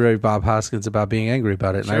was very Bob Hoskins about being angry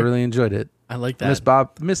about it. And I really enjoyed it. I like that.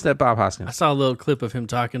 Missed that Bob Hoskins. I saw a little clip of him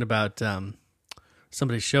talking about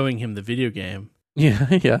somebody showing him the video game.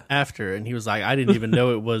 Yeah. After, and he was like, I didn't even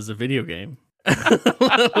know it was a video game. When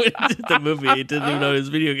he did the movie, he didn't even know it was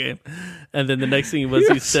a video game. And then the next thing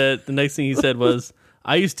he said was,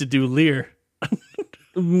 I used to do Lear.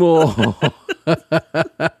 But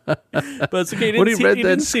it's okay. He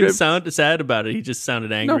didn't seem sad about it. He just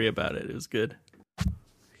sounded angry about it. It was good.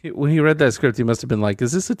 When he read that script, he must have been like,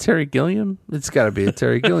 is this a Terry Gilliam? It's got to be a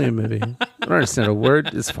Terry Gilliam movie. I don't understand a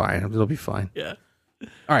word. It's fine. It'll be fine. Yeah.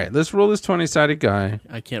 All right, let's roll this 20-sided guy.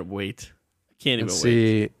 I can't wait. I can't even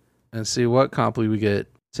wait. And see what comply we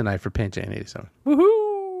get tonight for Paint Jane 87.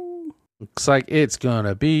 Woohoo! Looks like it's going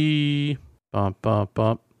to be... Bump, bump,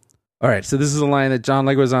 bump. All right, so this is a line that John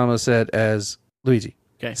Leguizamo said as Luigi.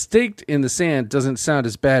 Okay. Staked in the sand doesn't sound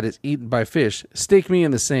as bad as eaten by fish. Stake me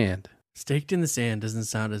in the sand. Staked in the sand doesn't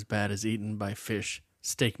sound as bad as eaten by fish.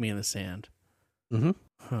 Stake me in the sand. Mm-hmm.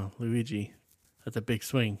 Oh, Luigi. That's a big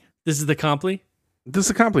swing. This is the comply? This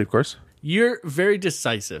is a comply, of course. You're very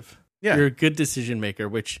decisive. Yeah. You're a good decision maker,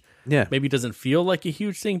 which maybe doesn't feel like a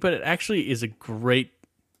huge thing, but it actually is a great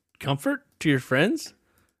comfort to your friends.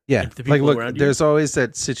 Yeah. The people look, around you. there's always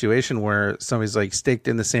that situation where somebody's like staked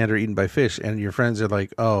in the sand or eaten by fish, and your friends are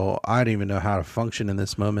like, oh, I don't even know how to function in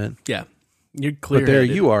this moment. Yeah. You're clear. But there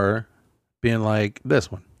you are being like,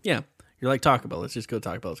 this one. Yeah. You're like Taco Bell. Let's just go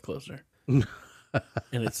Taco Bell's closer.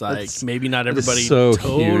 And it's like, maybe not everybody so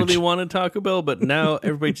totally huge. wanted Taco Bell, but now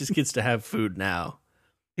everybody just gets to have food now.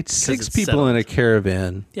 It's 6 it's people in a settled.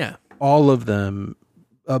 caravan, Yeah. all of them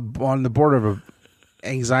on the border of an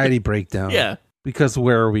anxiety breakdown. Yeah. Because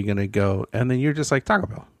where are we going to go? And then you're just like, Taco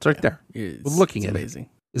Bell. It's right there. It's, We're looking it's at amazing. it.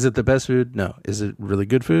 Is it the best food? No. Is it really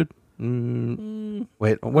good food?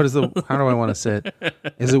 Wait, what is how do I want to say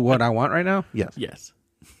it? Is it what I want right now? Yes. Yes.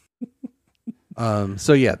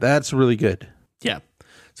 So yeah, that's really good. Yeah.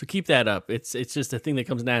 So keep that up. It's just a thing that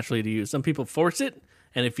comes naturally to you. Some people force it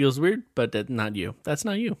and it feels weird, but that's not you. That's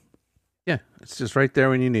not you. Yeah, it's just right there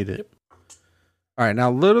when you need it. All right,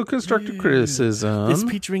 now little constructive criticism. This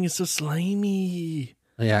peach ring is so slimy.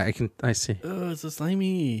 Yeah, I see. Oh, it's so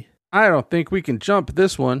slimy. I don't think we can jump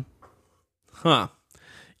this one. Huh.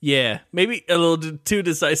 Yeah. Maybe a little too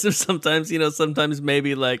decisive sometimes. Sometimes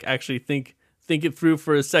maybe like actually think it through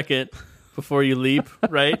for a second before you leap,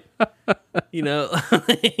 right?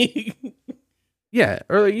 Yeah,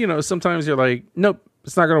 or sometimes you're like, nope,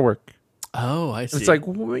 it's not gonna work. Oh, I see. It's like,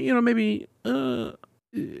 maybe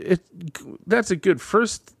that's a good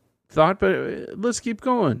first thought, but let's keep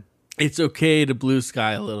going. It's okay to blue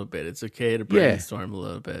sky a little bit. It's okay to brainstorm a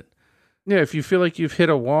little bit. Yeah, if you feel like you've hit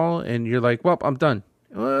a wall and you're like, well, I'm done.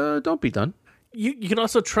 Don't be done. You can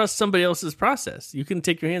also trust somebody else's process. You can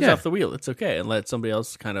take your hands off the wheel. It's okay, and let somebody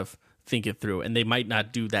else kind of think it through. And they might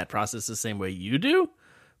not do that process the same way you do,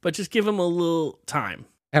 but just give them a little time.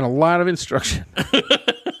 And a lot of instruction.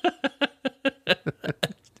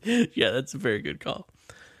 Yeah, that's a very good call.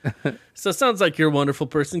 So it sounds like you're a wonderful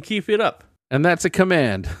person. Keep it up. And that's a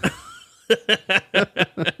command.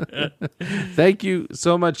 Thank you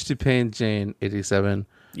so much to Pain Jane 87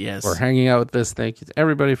 Yes. for hanging out with us. Thank you to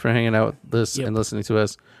everybody for hanging out with us and listening to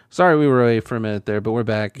us. Sorry we were away for a minute there, but we're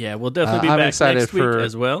back. Yeah, we'll definitely be I'm back excited next week for-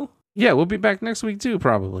 as well. Yeah, we'll be back next week too,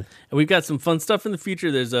 probably. And we've got some fun stuff in the future.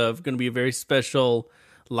 There's going to be a very special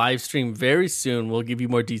live stream very soon. We'll give you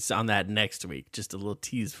more details on that next week. Just a little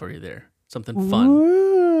tease for you there. Something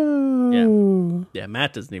fun. Yeah,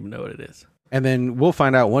 Matt doesn't even know what it is. And then we'll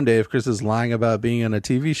find out one day if Chris is lying about being on a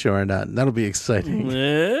TV show or not. And that'll be exciting.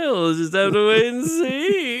 Well, we'll just have to wait and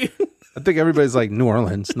see. I think everybody's like, New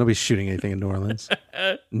Orleans. Nobody's shooting anything in New Orleans.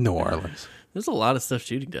 New Orleans. There's a lot of stuff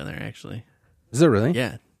shooting down there, actually. Is it really?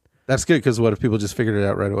 Yeah. That's good, because what if people just figured it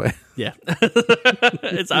out right away? Yeah.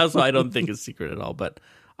 It's also, I don't think it's secret at all, but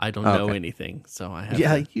I don't know Okay. anything. So I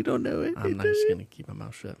have You don't know it. I'm not just going to keep my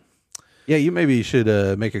mouth shut. Yeah, you maybe should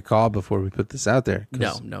make a call before we put this out there.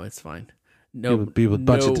 'cause No, it's fine. No, Be with a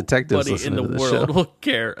bunch of detectives nobody in listening the to this world show. will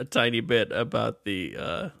care a tiny bit about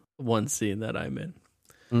the one scene that I'm in.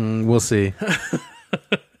 We'll see.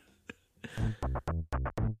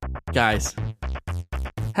 Guys,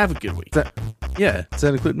 have a good week. Does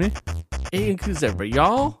that include me? It includes everybody.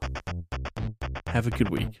 Y'all, have a good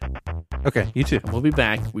week. Okay, you too. We'll be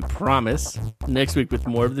back, we promise, next week with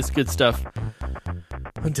more of this good stuff.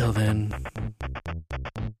 Until then,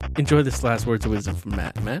 enjoy this last words of wisdom from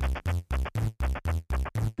Matt. Matt?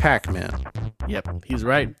 Pac-Man. Yep, he's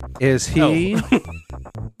right. Is he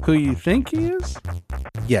who you think he is?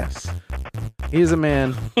 Yes. He is a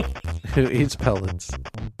man who eats pellets.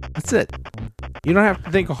 That's it. You don't have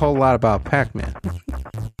to think a whole lot about Pac-Man.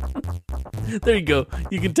 There you go.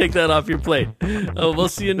 You can take that off your plate. We'll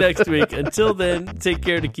see you next week. Until then, take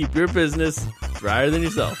care to keep your business drier than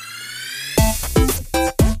yourself.